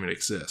don't even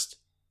exist.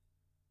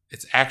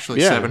 It's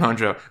actually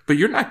 700. But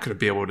you're not going to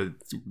be able to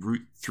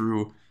root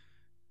through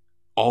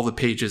all the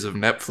pages of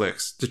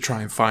Netflix to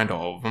try and find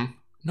all of them.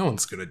 No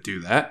one's going to do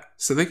that.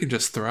 So they can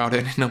just throw out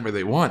any number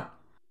they want.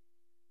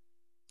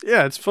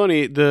 Yeah, it's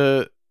funny.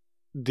 The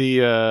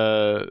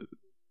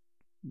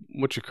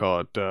what you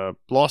call it?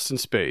 Lost in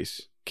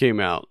Space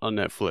came out on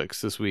Netflix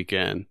this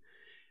weekend.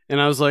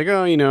 And I was like,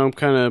 oh, I'm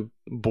kind of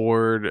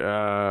bored.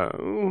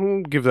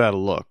 Give that a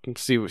look and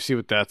see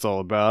what that's all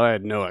about. I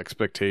had no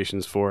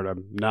expectations for it.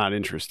 I'm not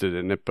interested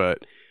in it,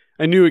 but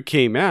I knew it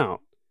came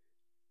out,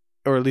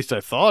 or at least I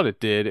thought it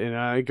did. And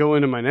I go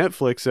into my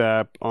Netflix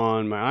app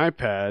on my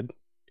iPad,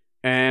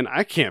 and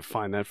I can't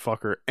find that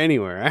fucker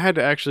anywhere. I had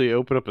to actually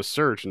open up a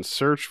search and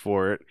search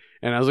for it,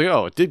 and I was like,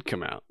 oh, it did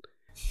come out.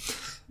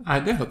 I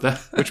know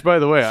that. Which, by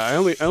the way, I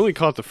only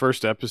caught the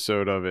first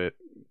episode of it,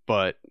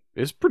 but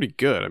it's pretty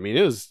good. I mean,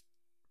 it is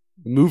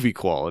movie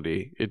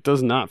quality. It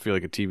does not feel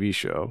like a TV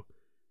show,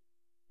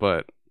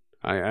 but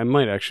I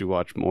might actually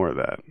watch more of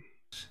that.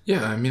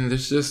 Yeah, I mean,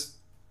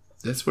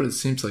 that's what it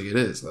seems like it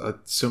is.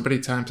 So many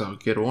times I'll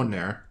get on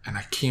there and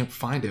I can't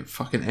find it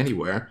fucking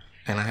anywhere,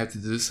 and I have to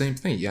do the same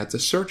thing. You have to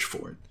search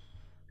for it.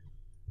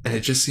 And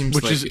it just seems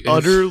Which is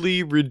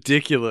utterly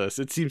ridiculous.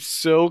 It seems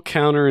so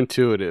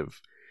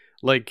counterintuitive.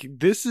 Like,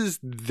 this is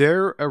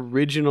their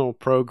original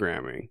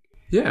programming.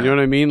 Yeah. You know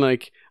what I mean?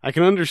 Like, I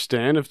can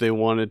understand if they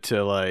wanted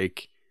to,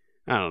 like,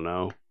 I don't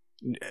know,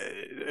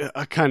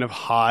 a kind of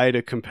hide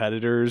a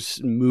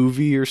competitor's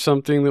movie or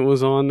something that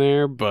was on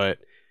there, but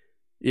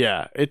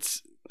yeah,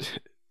 it's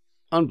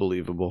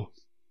unbelievable.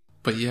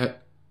 But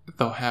yet,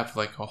 they'll have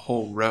like a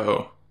whole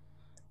row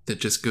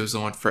that just goes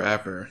on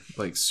forever,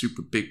 like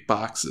super big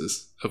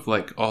boxes of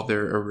like all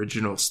their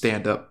original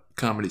stand-up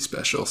comedy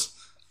specials.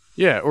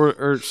 Yeah,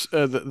 or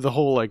the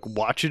whole like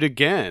watch it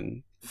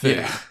again thing.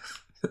 Yeah.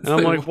 And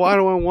I'm like, why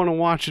do I want to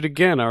watch it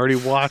again? I already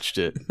watched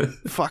it.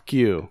 Fuck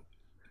you.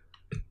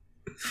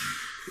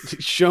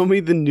 Show me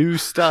the new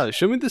stuff.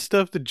 Show me the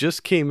stuff that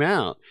just came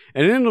out.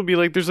 And then it'll be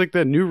like, there's like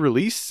that new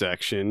release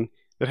section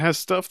that has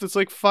stuff that's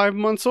like 5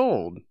 months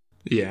old.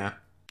 Yeah.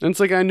 And it's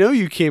like, I know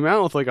you came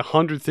out with like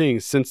 100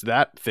 things since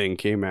that thing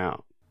came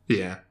out.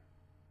 Yeah.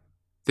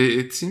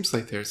 It seems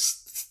like they're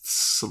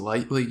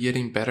slightly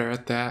getting better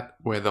at that,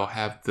 where they'll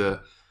have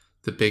the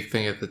big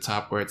thing at the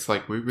top where it's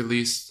like, we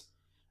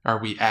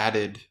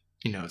added,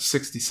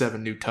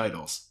 67 new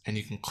titles, and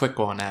you can click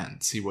on that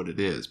and see what it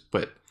is.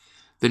 But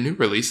the new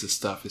releases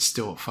stuff is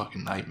still a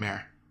fucking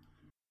nightmare.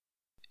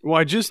 Well,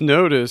 I just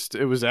noticed,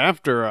 it was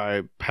after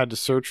I had to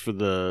search for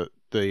the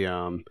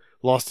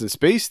Lost in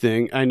Space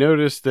thing, I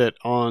noticed that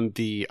on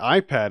the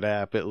iPad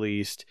app, at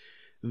least,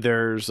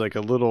 there's like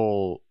a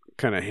little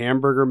kind of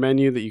hamburger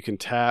menu that you can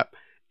tap,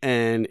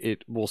 and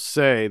it will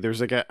say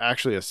there's like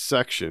actually a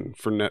section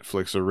for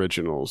Netflix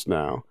originals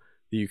now.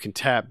 You can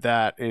tap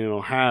that, and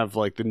it'll have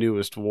like the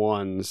newest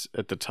ones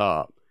at the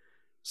top.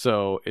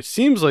 So it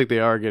seems like they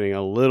are getting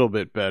a little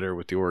bit better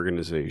with the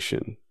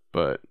organization,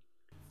 but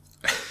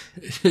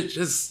it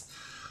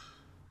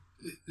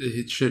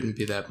shouldn't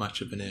be that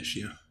much of an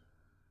issue.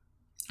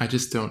 I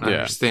just don't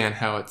understand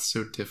how it's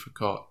so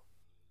difficult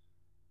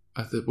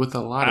with a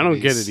lot of I don't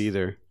these. get it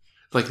either.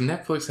 Like,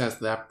 Netflix has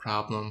that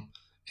problem,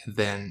 and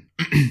then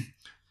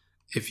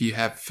if you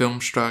have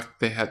Filmstruck,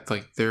 they had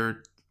like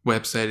their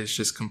website is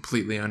just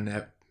completely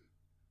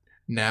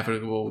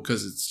unnavigable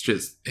because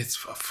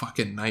it's a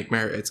fucking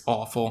nightmare. It's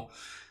awful,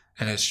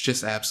 and it's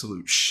just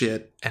absolute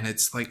shit. And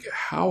it's like,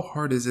 how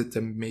hard is it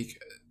to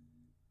make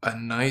a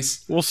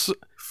nice,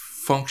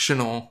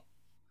 functional,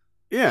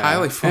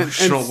 highly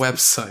functional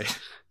website?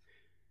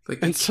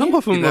 Like, and some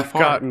of them have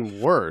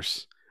gotten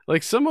worse.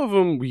 Like, some of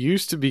them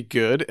used to be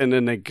good, and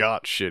then they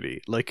got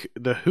shitty. Like,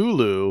 the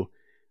Hulu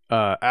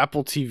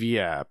Apple TV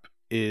app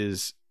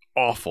is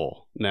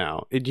awful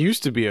now. It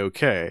used to be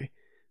okay,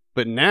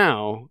 but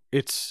now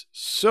it's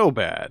so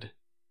bad.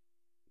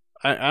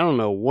 I don't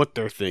know what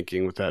they're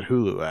thinking with that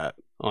Hulu app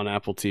on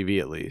Apple TV,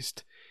 at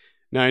least.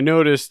 Now, I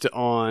noticed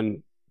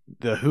on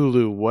the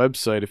Hulu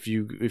website, if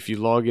you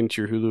log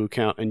into your Hulu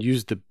account and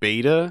use the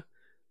beta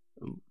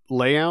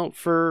layout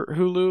for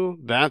Hulu,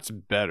 that's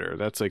better.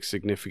 That's like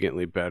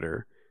significantly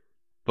better.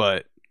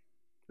 But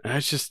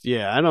that's just,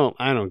 I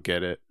don't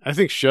get it. I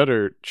think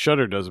Shudder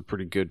does a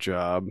pretty good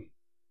job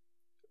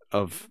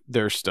of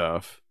their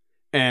stuff.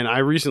 And I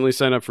recently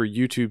signed up for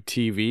YouTube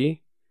TV.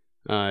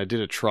 I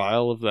did a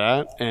trial of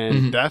that,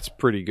 and that's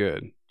pretty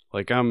good.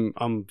 Like,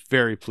 I'm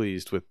very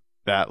pleased with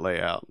that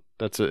layout.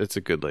 It's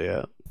a good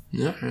layout.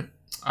 Yeah.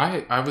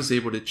 I was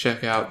able to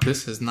check out,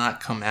 this has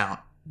not come out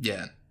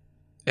yet.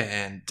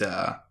 And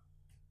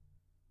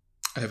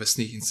I have a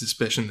sneaking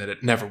suspicion that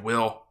it never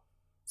will.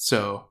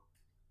 So,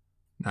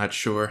 not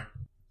sure.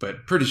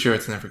 But pretty sure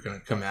it's never going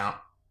to come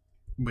out,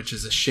 which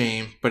is a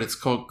shame. But it's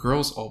called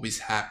Girls Always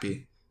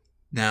Happy.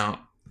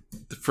 Now,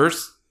 the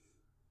first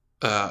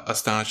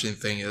astonishing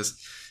thing is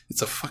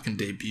it's a fucking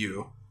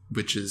debut,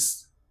 which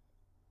is,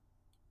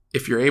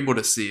 if you're able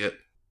to see it,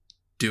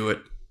 do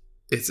it.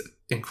 It's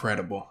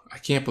incredible. I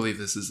can't believe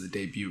this is a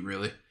debut,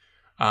 really.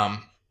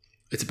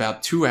 It's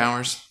about 2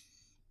 hours.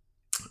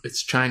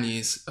 It's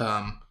Chinese.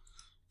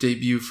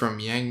 Debut from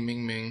Yang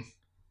Mingming.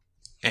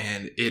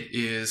 And it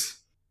is,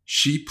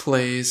 she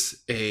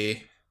plays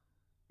a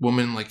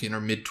woman like in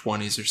her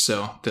mid-20s or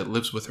so that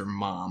lives with her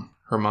mom.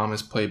 Her mom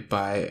is played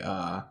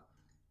by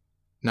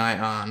Nai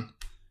An.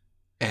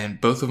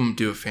 And both of them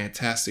do a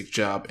fantastic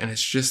job. And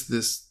it's just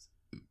this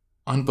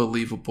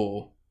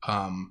unbelievable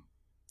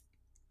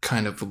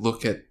kind of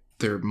look at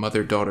their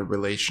mother-daughter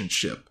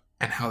relationship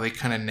and how they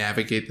kind of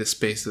navigate the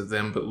space of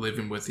them but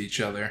living with each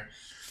other.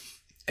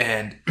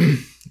 And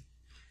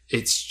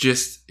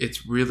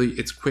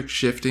it's quick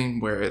shifting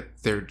where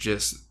they're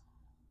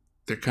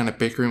kind of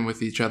bickering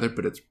with each other,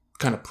 but it's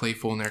kind of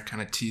playful and they're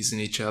kind of teasing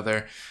each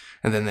other.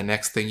 And then the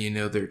next thing you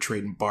know, they're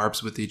trading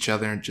barbs with each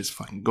other and just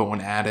fucking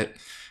going at it.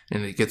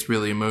 And it gets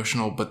really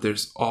emotional, but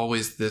there's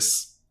always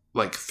this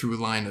like through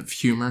line of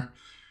humor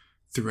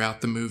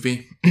throughout the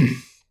movie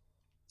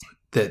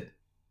that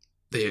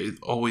they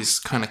always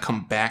kind of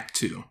come back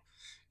to,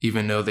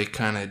 even though they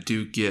kind of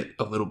do get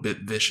a little bit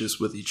vicious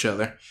with each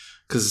other.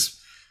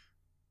 Because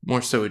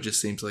more so, it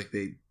just seems like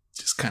they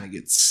just kind of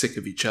get sick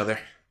of each other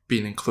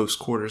being in close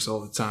quarters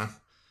all the time.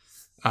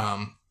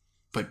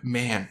 But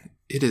man,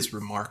 it is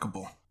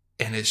remarkable.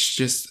 And it's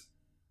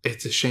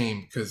a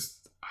shame because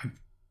I'm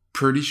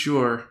pretty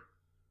sure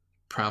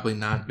probably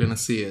not going to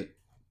see it.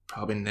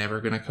 Probably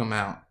never going to come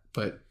out.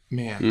 But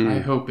man, I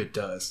hope it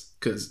does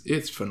because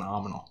it's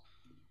phenomenal.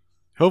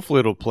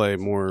 Hopefully it'll play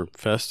more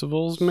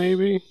festivals,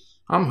 maybe?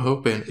 I'm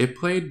hoping. It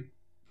played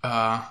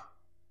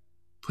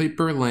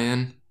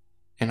Berlin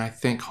and I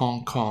think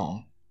Hong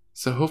Kong.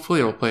 So hopefully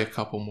it'll play a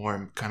couple more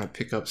and kind of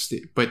pick up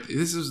steam. But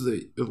this is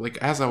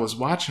as I was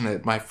watching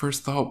it, my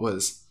first thought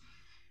was,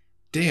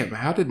 damn,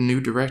 how did new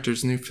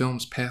directors, new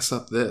films pass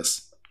up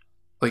this?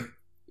 Like,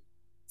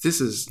 this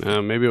is...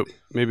 maybe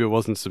it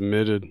wasn't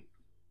submitted.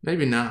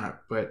 Maybe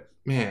not, but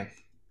man,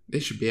 they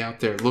should be out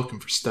there looking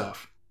for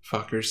stuff,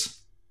 fuckers.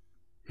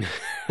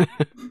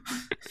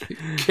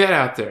 Get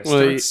out there,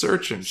 start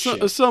searching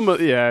shit.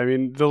 I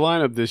mean, the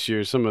lineup this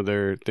year, some of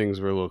their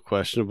things were a little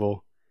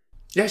questionable.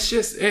 Yeah, it's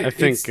just... I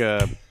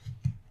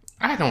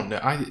don't know.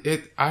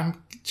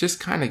 I'm just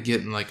kind of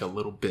getting like a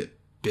little bit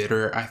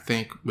bitter, I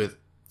think, with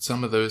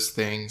some of those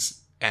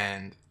things,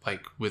 and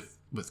like with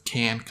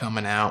Cannes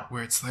coming out,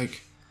 where it's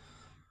like...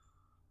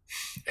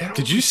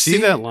 Did you see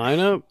that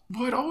lineup?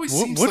 Well, it always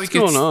seems what's like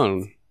going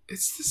on?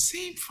 It's the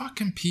same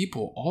fucking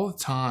people all the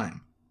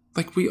time.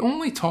 Like, we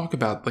only talk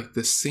about like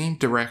the same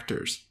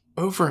directors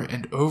over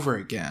and over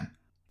again.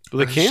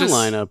 Well, the Cannes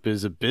lineup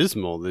is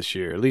abysmal this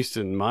year. At least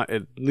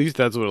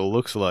that's what it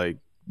looks like.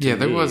 Yeah,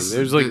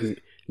 there's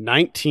like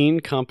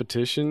 19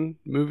 competition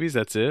movies.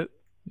 That's it.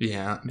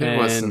 Yeah, there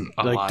wasn't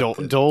a lot.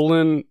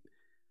 Dolan,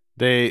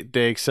 they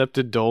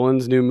accepted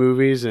Dolan's new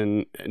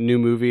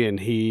movie, and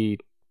he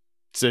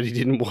said he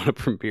didn't want to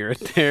premiere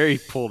it there. He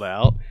pulled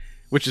out,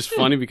 which is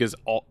funny because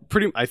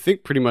I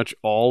think pretty much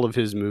all of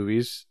his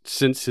movies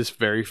since his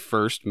very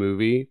first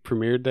movie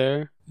premiered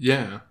there.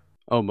 Yeah.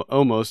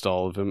 Almost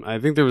all of them. I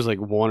think there was like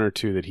one or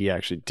two that he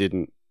actually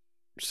didn't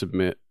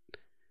submit.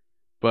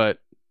 But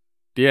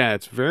yeah,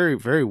 it's very,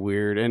 very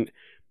weird. And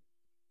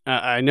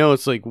I know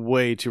it's like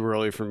way too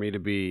early for me to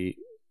be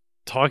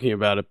talking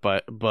about it,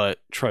 but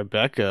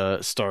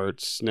Tribeca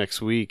starts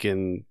next week,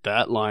 and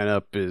that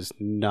lineup is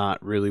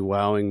not really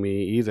wowing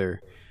me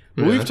either.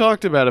 Yeah. We've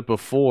talked about it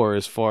before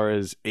as far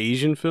as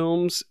Asian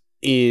films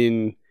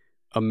in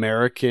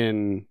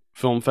American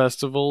film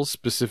festivals,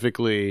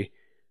 specifically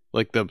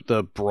like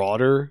the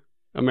broader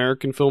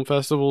American film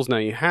festivals. Now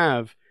you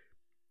have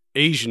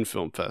Asian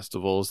film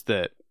festivals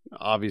that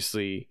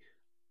obviously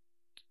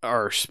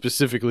are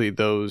specifically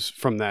those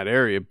from that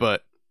area,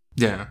 but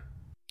yeah,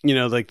 you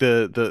know, like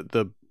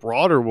the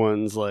broader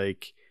ones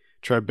like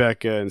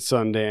Tribeca and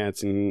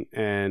Sundance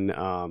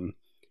and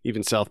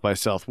even South by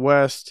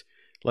Southwest,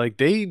 like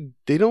they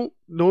don't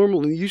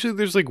normally, usually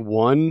there's like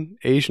one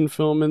Asian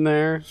film in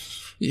there.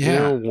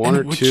 Yeah, one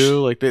or two.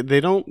 Like they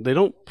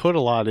don't put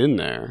a lot in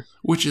there,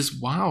 which is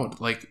wild.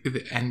 Like,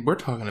 and we're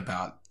talking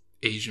about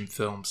Asian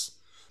films.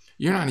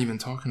 You're not even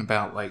talking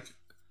about like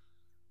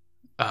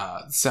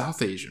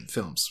South Asian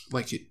films,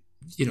 like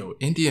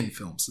Indian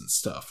films and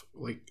stuff.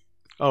 Like,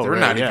 they're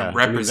not even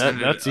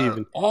represented at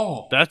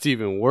all. That's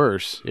even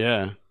worse.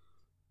 Yeah,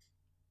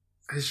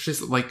 it's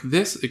just like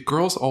this.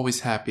 Girls Always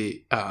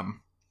Happy.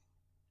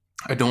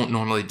 I don't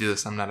normally do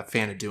this. I'm not a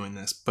fan of doing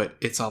this, but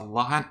it's a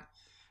lot.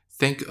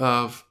 Think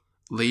of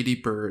Lady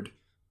Bird,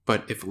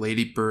 but if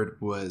Lady Bird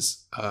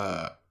was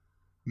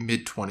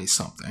mid-20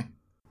 something,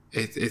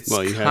 it's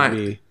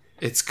a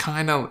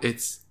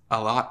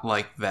lot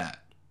like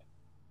that.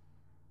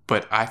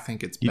 but I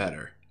think it's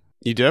better.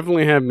 You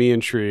definitely have me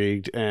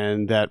intrigued,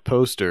 and that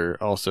poster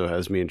also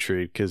has me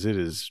intrigued because it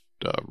is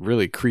a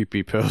really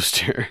creepy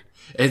poster.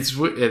 It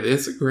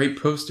is a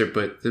great poster,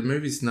 but the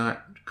movie's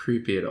not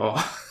creepy at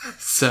all.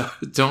 So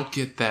don't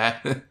get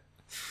that.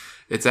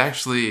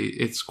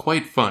 It's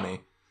quite funny,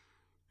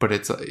 but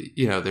it's,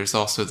 there's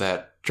also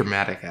that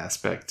dramatic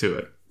aspect to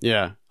it.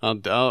 Yeah,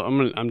 I'm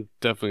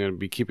definitely gonna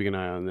be keeping an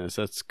eye on this.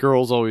 That's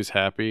Girls Always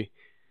Happy.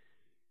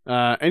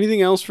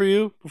 Anything else for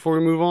you before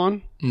we move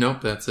on?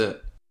 Nope, that's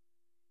it.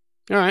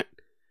 All right.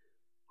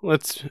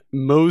 Let's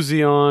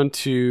mosey on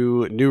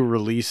to new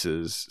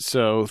releases.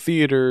 So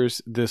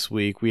theaters this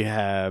week we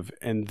have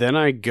And Then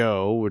I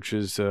Go, which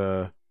is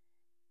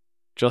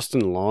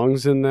Justin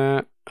Long's in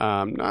that.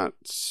 I'm not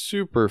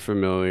super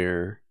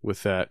familiar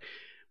with that.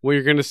 What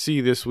you're going to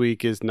see this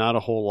week is not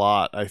a whole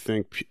lot. I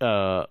think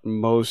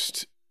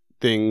most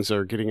things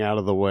are getting out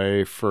of the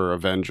way for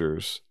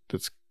Avengers.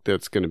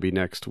 That's going to be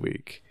next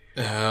week.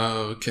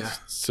 Oh, okay.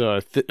 So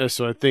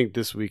I think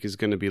this week is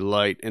going to be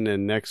light, and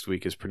then next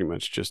week is pretty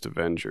much just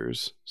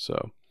Avengers.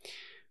 So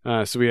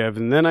we have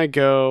And Then I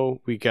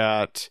Go. We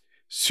got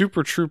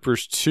Super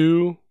Troopers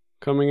 2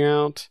 coming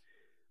out.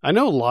 I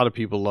know a lot of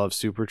people love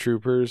Super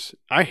Troopers.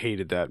 I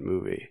hated that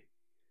movie.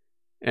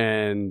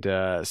 And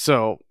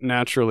so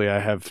naturally I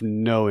have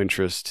no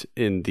interest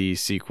in the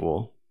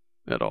sequel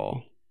at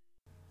all.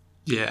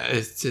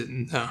 Yeah,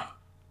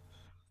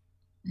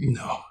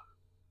 no.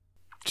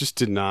 Just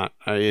did not.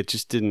 It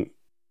just didn't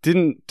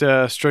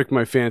strike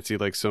my fancy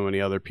like so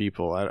many other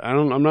people.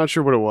 I'm not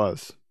sure what it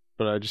was,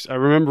 but I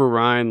remember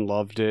Ryan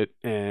loved it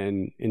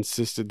and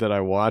insisted that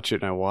I watch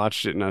it, and I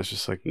watched it, and I was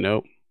just like,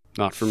 nope,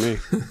 not for me.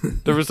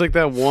 There was like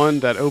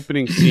that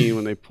opening scene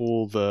when they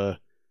pull the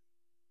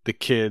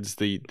kids,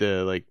 the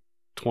like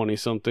 20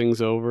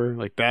 somethings over,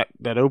 like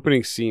that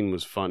opening scene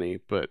was funny,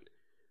 but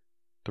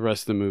the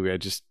rest of the movie,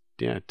 it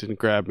didn't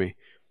grab me.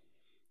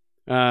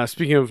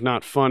 Speaking of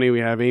not funny,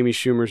 we have Amy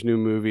Schumer's new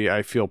movie,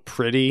 I Feel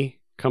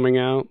Pretty, coming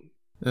out.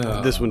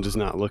 This one does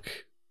not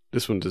look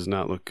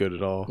good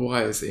at all.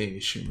 Why is Amy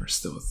Schumer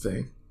still a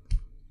thing?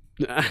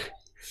 I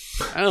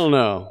don't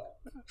know,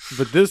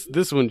 but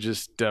this one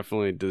just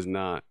definitely does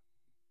not.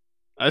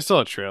 I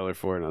saw a trailer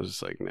for it and I was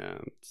just like, nah.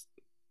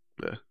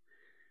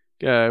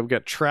 We've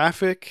got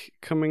Traffic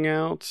coming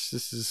out.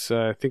 This is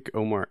I think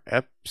Omar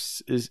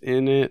Epps is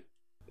in it.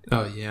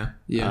 Oh yeah.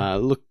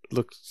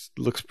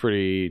 Looks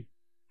pretty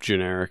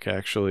generic,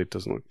 actually. It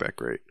doesn't look that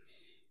great.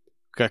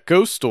 Got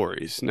Ghost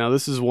Stories. Now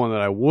this is one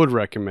that I would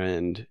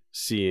recommend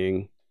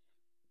seeing.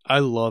 I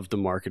love the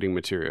marketing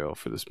material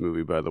for this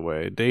movie, by the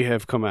way. They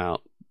have come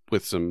out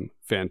with some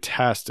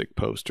fantastic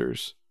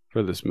posters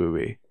for this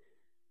movie.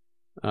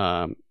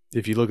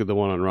 If you look at the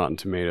one on Rotten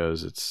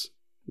Tomatoes, it's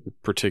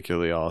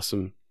particularly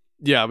awesome.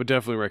 Yeah, I would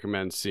definitely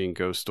recommend seeing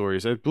Ghost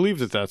Stories. I believe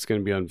that's going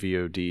to be on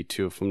VOD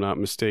too, if I'm not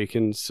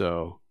mistaken.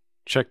 So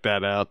check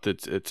that out.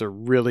 It's a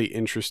really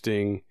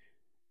interesting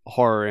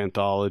horror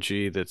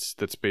anthology that's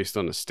based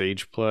on a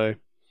stage play.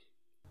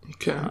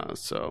 Okay.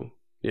 So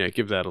yeah,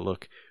 give that a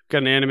look. Got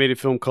an animated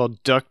film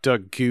called Duck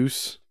Duck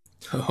Goose.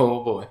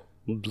 Oh boy.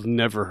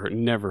 Never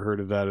heard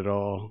of that at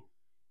all.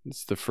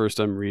 It's the first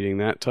I'm reading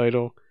that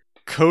title.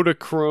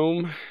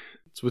 Kodachrome.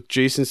 It's with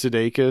Jason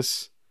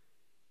Sudeikis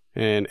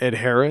and Ed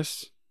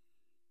Harris.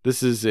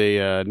 This is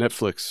a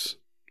Netflix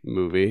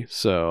movie,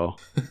 so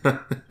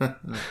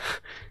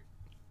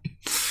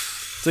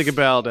it's like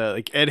about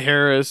like Ed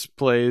Harris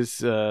plays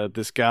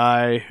this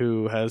guy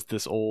who has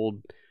this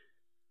old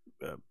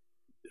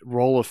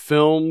roll of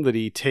film that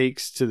he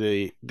takes to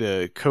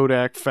the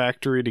Kodak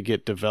factory to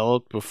get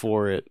developed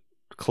before it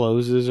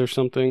closes or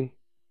something.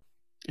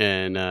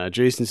 And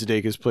Jason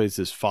Sudeikis plays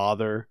his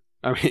father.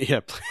 I mean, yeah,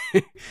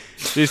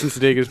 Jason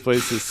Sudeikis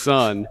plays his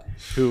son,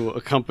 who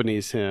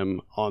accompanies him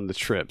on the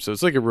trip. So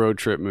it's like a road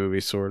trip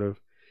movie, sort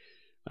of.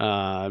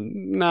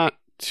 Not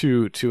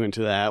too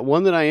into that.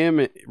 One that I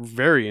am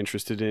very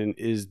interested in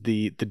is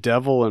the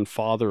Devil and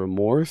Father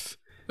Amorth.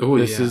 Oh,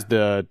 this is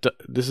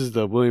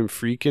the William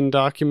Friedkin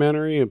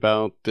documentary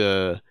about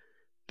the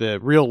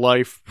real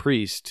life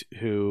priest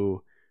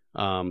who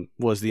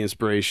was the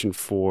inspiration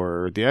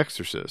for The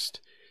Exorcist.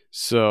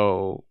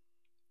 So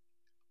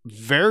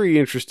very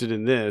interested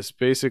in this.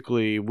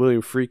 Basically,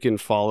 William Friedkin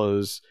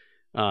follows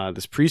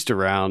this priest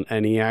around,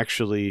 and he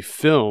actually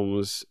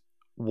films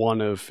one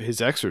of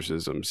his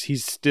exorcisms.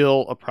 He's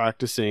still a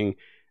practicing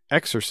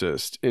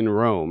exorcist in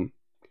Rome,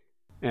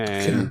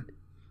 and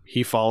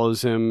he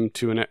follows him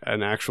to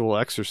an actual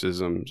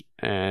exorcism,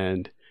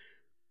 and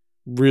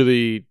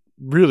really,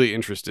 really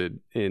interested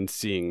in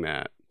seeing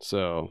that.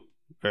 So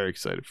very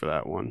excited for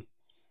that one.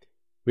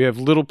 We have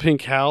Little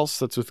Pink House.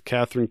 That's with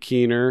Catherine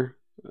Keener.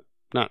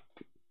 Not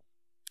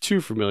too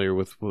familiar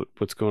with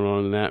what's going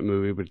on in that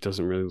movie, but it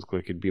doesn't really look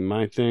like it'd be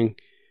my thing.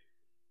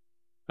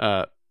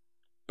 A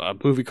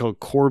movie called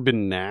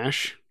Corbin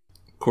Nash.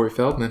 Corey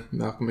Feldman,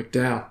 Malcolm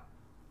McDowell.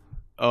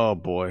 Oh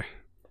boy.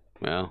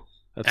 Well,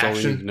 that's Action.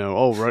 all we need to know.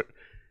 Oh, right.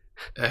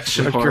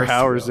 Action Rutger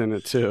Hauer's in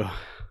it too.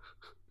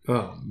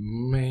 Oh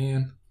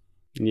man.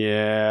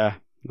 Yeah.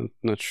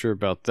 Not sure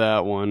about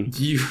that one.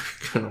 You're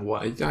gonna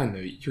watch. I know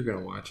you're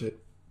gonna watch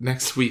it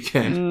next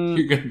weekend.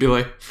 You're gonna be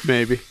like,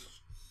 maybe.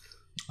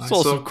 It's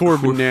also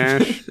Corbin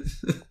Nash.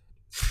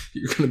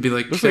 You're gonna be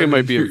like, looks like it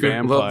might be a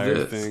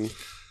vampire thing.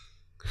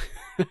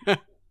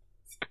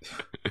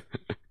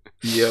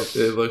 Yep,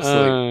 it looks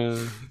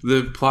like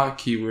the plot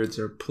keywords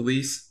are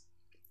police,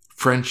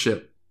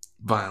 friendship,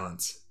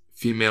 violence,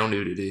 female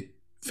nudity,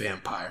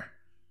 vampire.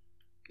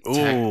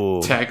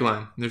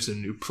 Tagline: there's a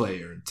new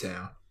player in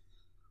town.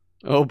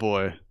 Oh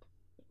boy.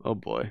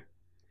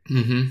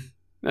 Mm-hmm.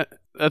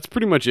 That's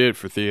pretty much it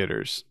for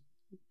theaters.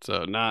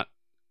 So not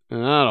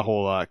a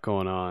whole lot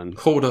going on.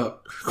 Hold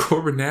up,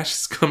 Corbin Nash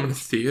is coming to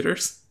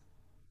theaters.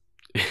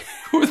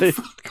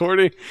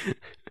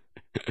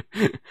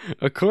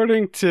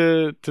 According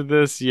to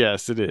this,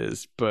 yes, it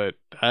is. But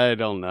I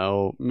don't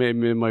know.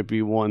 Maybe it might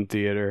be one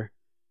theater.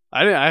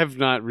 I have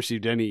not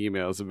received any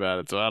emails about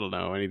it, so I don't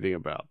know anything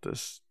about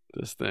this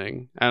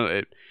thing.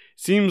 It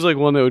seems like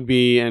one that would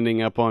be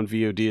ending up on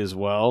VOD as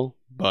well,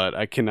 but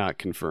I cannot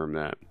confirm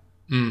that.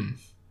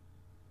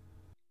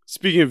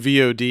 Speaking of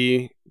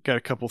VOD, got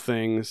a couple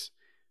things.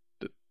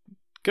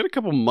 Got a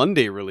couple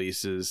Monday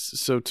releases.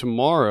 So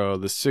tomorrow,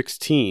 the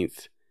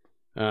 16th,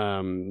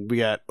 we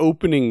got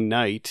Opening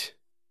Night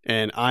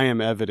and I Am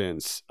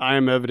Evidence. I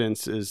Am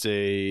Evidence is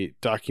a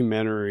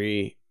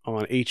documentary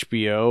on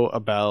HBO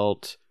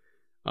about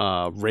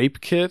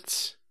rape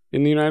kits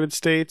in the United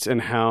States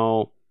and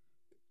how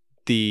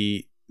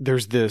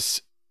there's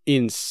this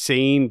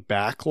insane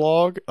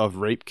backlog of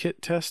rape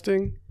kit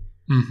testing.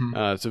 Mm-hmm.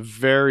 It's a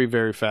very,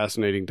 very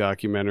fascinating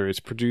documentary. It's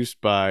produced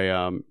by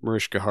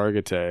Mariska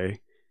Hargitay,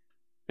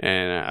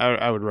 and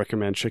I would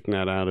recommend checking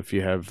that out if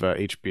you have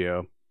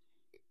HBO.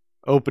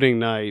 Opening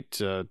Night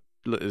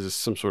is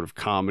some sort of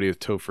comedy with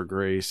Topher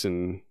Grace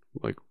and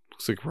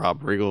looks like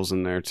Rob Riggle's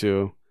in there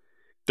too.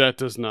 That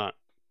does not.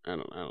 I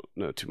don't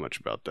know too much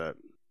about that.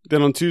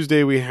 Then on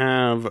Tuesday we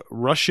have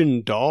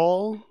Russian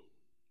Doll,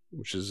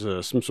 which is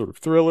some sort of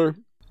thriller.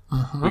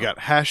 Uh-huh. We got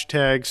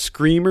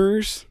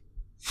 #Screamers.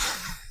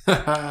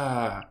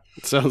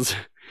 It sounds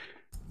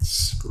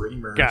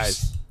Screamers.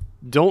 Guys,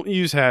 don't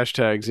use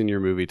hashtags in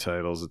your movie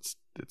titles.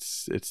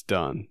 It's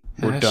done.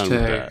 We're done with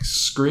that.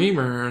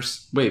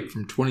 Screamers. Wait,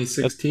 from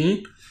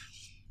 2016?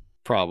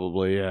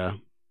 Probably, yeah.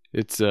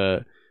 It's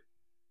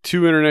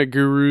two internet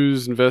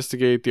gurus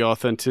investigate the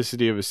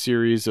authenticity of a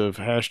series of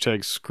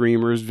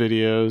 #Screamers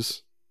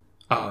videos.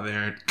 Oh,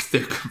 they're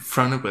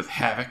confronted with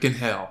havoc in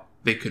hell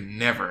they could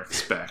never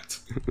expect.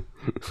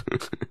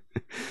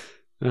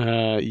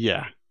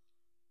 Yeah.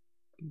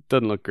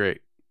 Doesn't look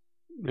great.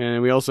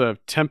 And we also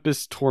have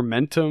Tempest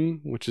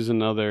Tormentum, which is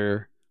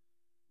another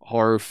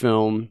horror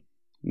film.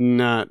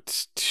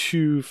 Not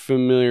too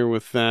familiar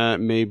with that.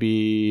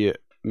 Maybe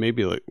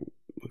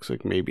looks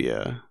like maybe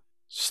a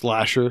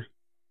slasher.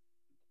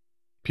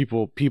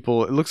 People.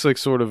 It looks like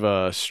sort of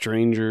a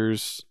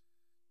Strangers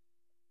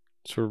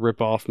sort of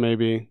rip off.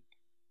 Maybe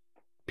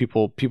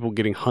people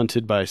getting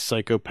hunted by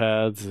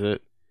psychopaths.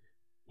 That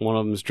one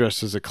of them's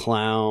dressed as a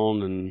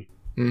clown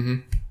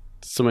and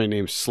somebody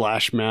named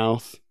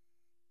Slashmouth.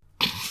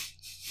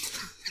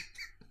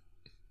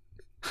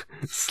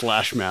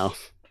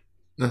 Slashmouth.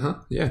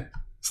 Yeah.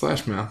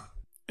 Slashmouth.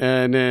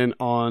 And then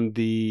on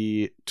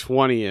the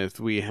 20th,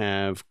 we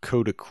have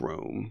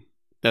Kodachrome.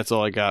 That's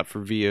all I got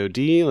for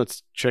VOD.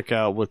 Let's check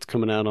out what's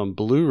coming out on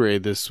Blu-ray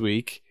this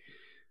week.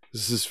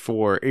 This is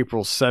for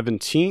April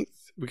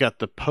 17th. We got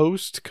The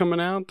Post coming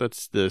out.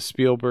 That's the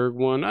Spielberg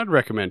one. I'd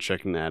recommend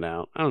checking that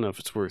out. I don't know if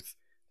it's worth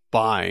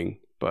buying,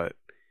 but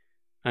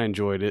I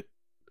enjoyed it.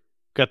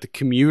 Got The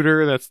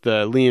Commuter. That's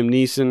the Liam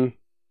Neeson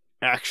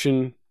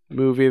action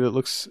movie that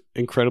looks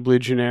incredibly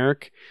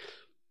generic.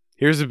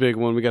 Here's a big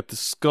one. We got The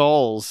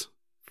Skulls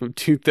from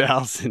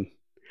 2000.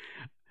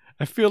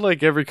 I feel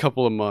like every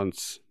couple of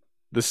months,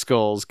 The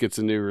Skulls gets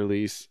a new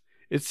release.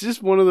 It's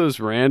just one of those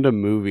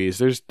random movies.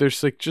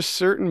 There's like just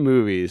certain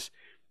movies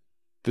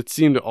that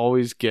seem to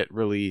always get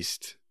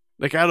released.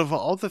 Like out of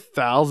all the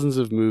thousands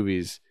of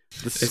movies,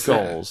 The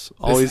Skulls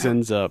always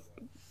ends up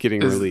getting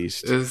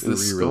released and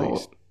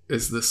re-released.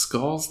 Is The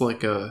Skulls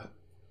like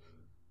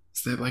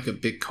is that like a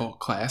big cult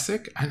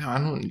classic? I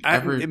don't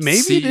ever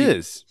maybe it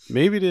is.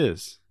 Maybe it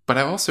is. But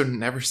I also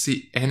never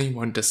see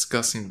anyone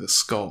discussing The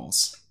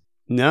Skulls.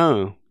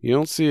 No, you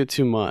don't see it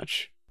too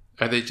much.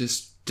 Are they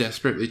just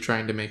desperately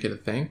trying to make it a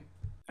thing?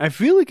 I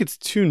feel like it's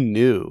too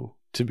new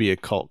to be a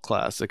cult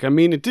classic. I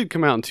mean, it did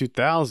come out in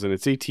 2000.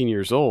 It's 18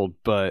 years old,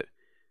 but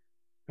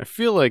I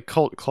feel like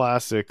cult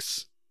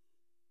classics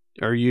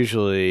are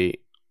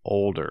usually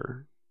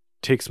older.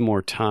 Takes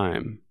more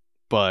time.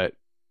 But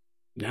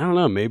I don't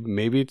know,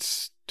 maybe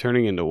it's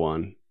turning into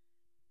one.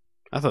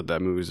 I thought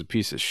that movie was a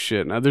piece of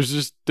shit. Now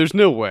there's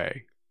no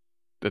way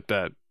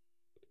that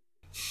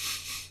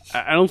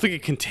I don't think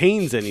it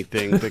contains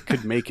anything that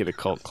could make it a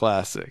cult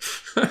classic.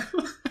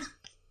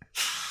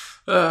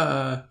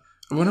 I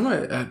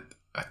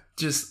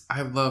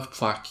love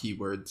plot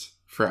keywords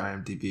for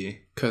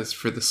IMDb because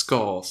for The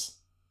Skulls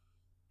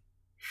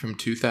from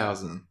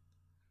 2000,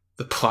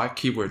 the plot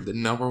keyword, the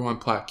number one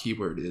plot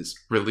keyword is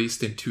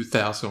released in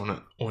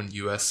 2000 on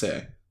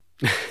USA.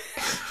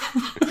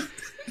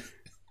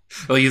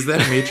 Like, is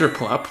that a major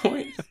plot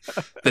point?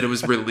 That it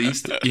was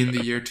released in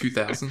the year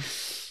 2000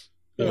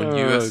 on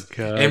US?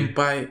 God. And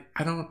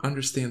I don't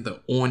understand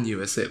the on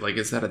USA. Like,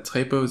 is that a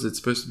typo? Is it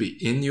supposed to be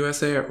in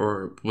USA?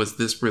 Or was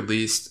this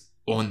released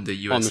on the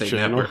USA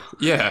channel? network?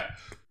 Yeah.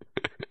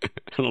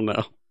 I don't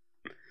know.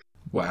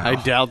 Wow. I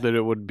doubt that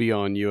it would be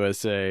on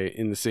USA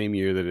in the same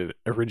year that it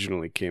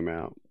originally came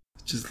out.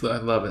 I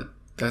love it.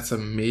 That's a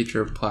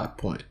major plot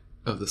point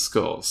of the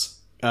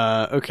Skulls.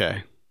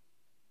 Okay.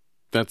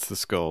 That's the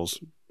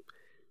Skulls.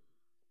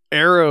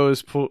 Arrow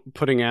is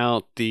putting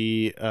out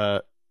the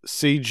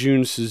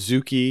Seijun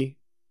Suzuki.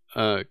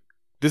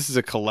 This is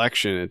a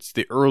collection. It's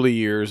the Early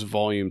Years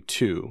Volume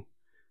 2.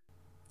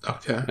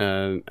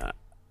 Okay.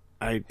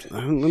 Let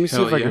me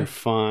see if I can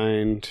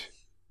find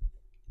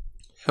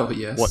Hell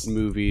yes. what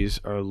movies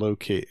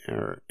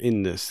are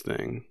in this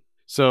thing.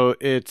 So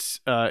it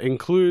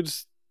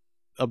includes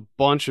a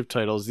bunch of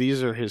titles.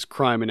 These are his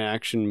crime and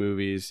action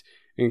movies,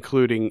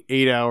 including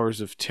 8 Hours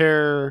of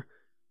Terror,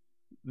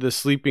 The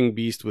Sleeping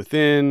Beast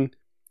Within,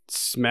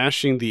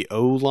 Smashing the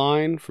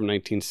O-Line from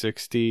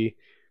 1960,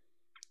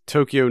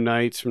 Tokyo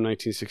Nights from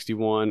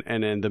 1961,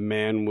 and then The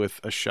Man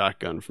with a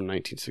Shotgun from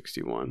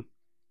 1961.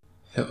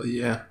 Hell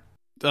yeah.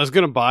 I was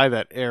going to buy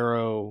that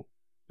Arrow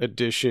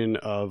edition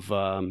of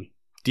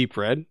Deep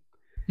Red.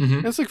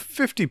 Mm-hmm. It's like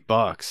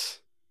 $50.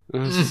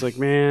 And I was just like,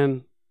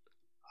 man,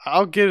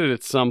 I'll get it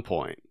at some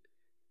point.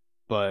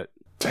 But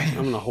I'm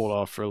going to hold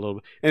off for a little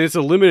bit. And it's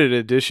a limited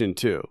edition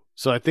too.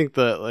 So I think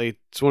that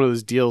it's one of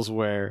those deals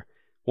where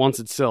once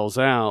it sells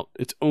out,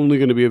 it's only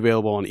going to be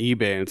available on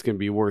eBay and it's going to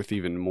be worth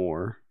even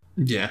more.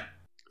 Yeah.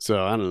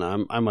 So I don't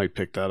know. I might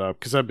pick that up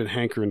because I've been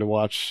hankering to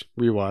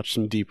rewatch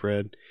some Deep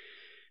Red.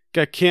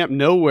 Got Camp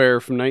Nowhere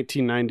from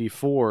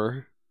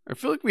 1994. I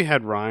feel like we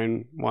had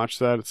Ryan watch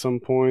that at some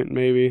point,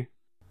 maybe.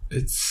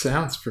 It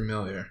sounds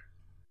familiar.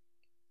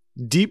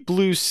 Deep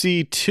Blue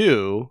Sea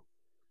 2,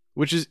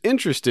 which is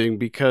interesting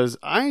because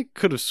I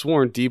could have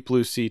sworn Deep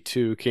Blue Sea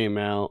 2 came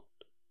out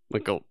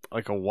like a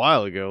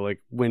while ago,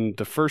 like when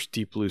the first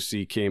Deep Blue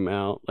Sea came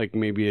out, like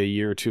maybe a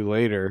year or two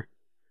later.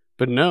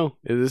 But no,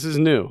 this is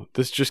new.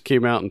 This just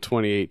came out in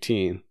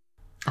 2018.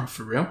 Oh,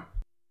 for real?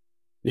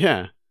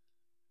 Yeah.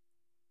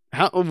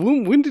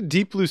 When did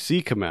Deep Blue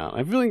Sea come out?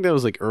 I feel like that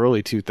was like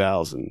early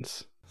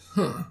 2000s.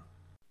 Huh.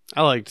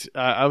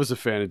 I was a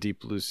fan of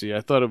Deep Blue Sea.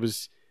 I thought it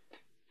was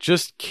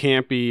just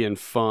campy and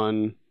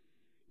fun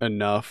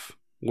enough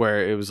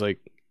where it was like,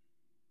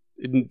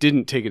 it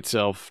didn't take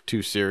itself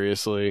too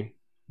seriously,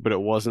 but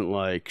it wasn't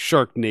like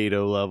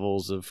Sharknado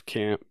levels of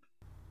camp.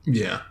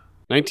 Yeah.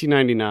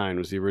 1999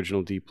 was the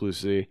original Deep Blue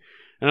Sea.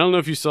 And I don't know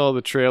if you saw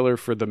the trailer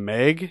for The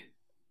Meg,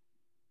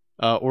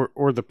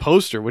 or the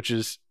poster, which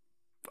is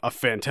a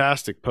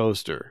fantastic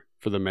poster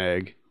for The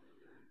Meg.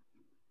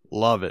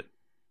 Love it.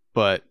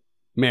 But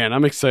man,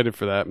 I'm excited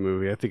for that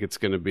movie. I think it's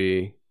going to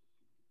be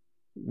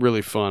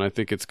really fun. I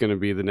think it's going to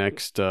be the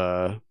next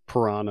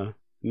Piranha,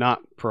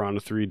 not Piranha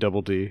 3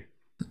 Double D.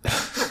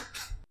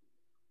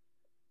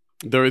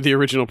 The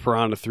original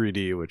Piranha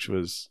 3D, which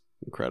was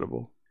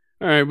incredible.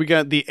 All right, we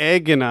got The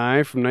Egg and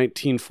I from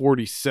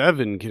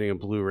 1947 getting a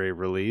Blu-ray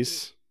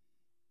release.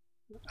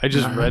 I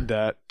just read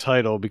that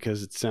title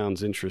because it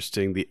sounds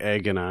interesting. The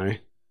Egg and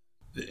I.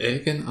 The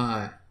Egg and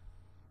I.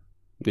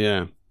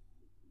 Yeah.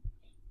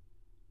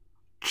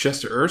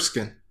 Chester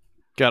Erskine.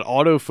 Got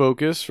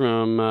Autofocus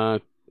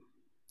from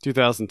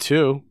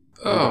 2002.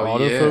 Oh,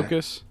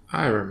 Autofocus. Yeah.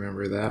 I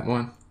remember that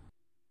one.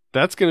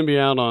 That's going to be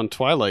out on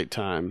Twilight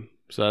Time.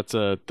 So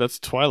that's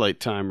Twilight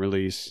Time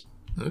release.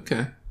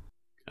 Okay.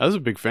 I was a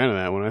big fan of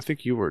that one. I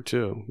think you were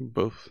too. We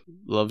both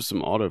love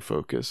some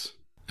autofocus.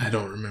 I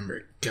don't remember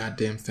a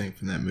goddamn thing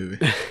from that movie.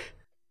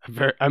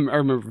 I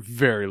remember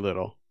very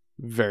little.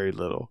 Very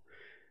little.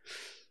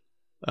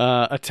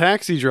 A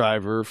Taxi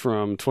Driver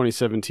from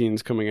 2017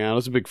 is coming out. I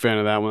was a big fan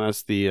of that one.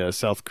 That's the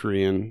South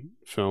Korean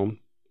film.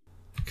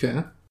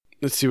 Okay.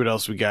 Let's see what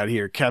else we got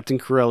here. Captain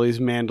Corelli's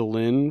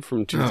Mandolin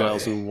from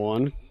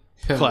 2001.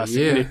 Hell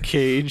Classic yeah. Nick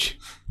Cage.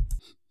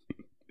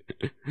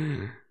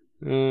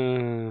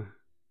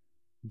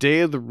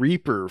 Day of the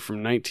Reaper from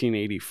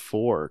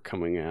 1984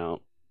 coming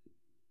out.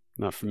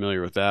 Not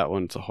familiar with that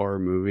one. It's a horror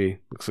movie.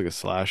 Looks like a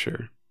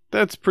slasher.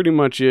 That's pretty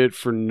much it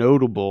for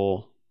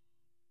notable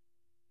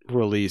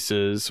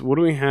releases. What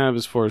do we have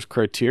as far as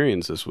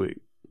Criterions this week?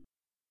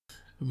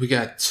 We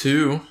got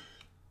two.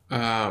 We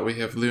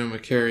have Lou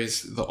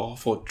McCary's The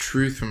Awful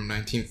Truth from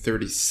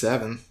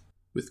 1937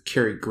 with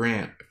Cary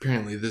Grant.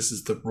 Apparently this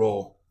is the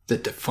role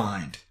that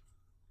defined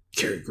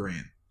Cary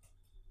Grant.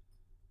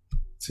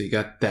 So you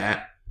got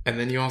that. And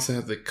then you also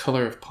have The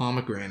Color of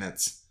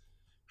Pomegranates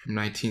from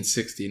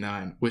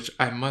 1969, which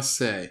I must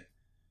say,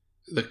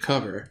 the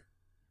cover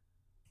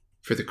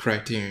for the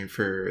Criterion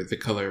for The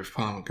Color of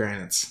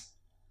Pomegranates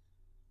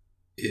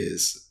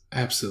is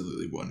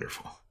absolutely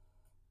wonderful.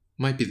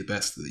 Might be the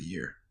best of the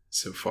year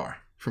so far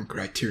from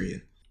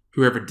Criterion.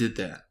 Whoever did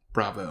that,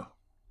 bravo.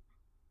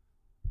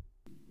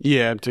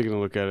 Yeah, I'm taking a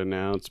look at it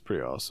now. It's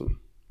pretty awesome.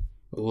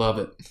 Love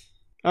it.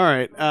 All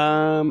right.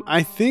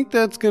 I think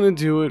that's going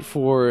to do it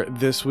for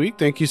this week.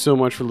 Thank you so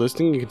much for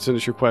listening. You can send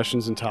us your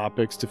questions and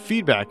topics to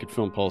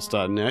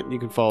feedback@filmpulse.net. You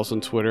can follow us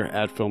on Twitter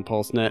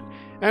 @FilmPulseNet,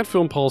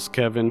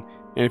 @FilmPulseKevin.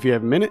 And if you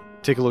have a minute,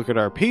 take a look at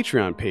our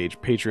Patreon page,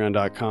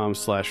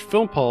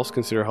 patreon.com/FilmPulse.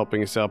 Consider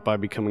helping us out by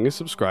becoming a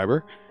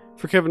subscriber.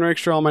 For Kevin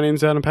Rakestraw, my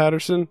name's Adam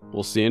Patterson.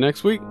 We'll see you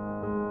next week.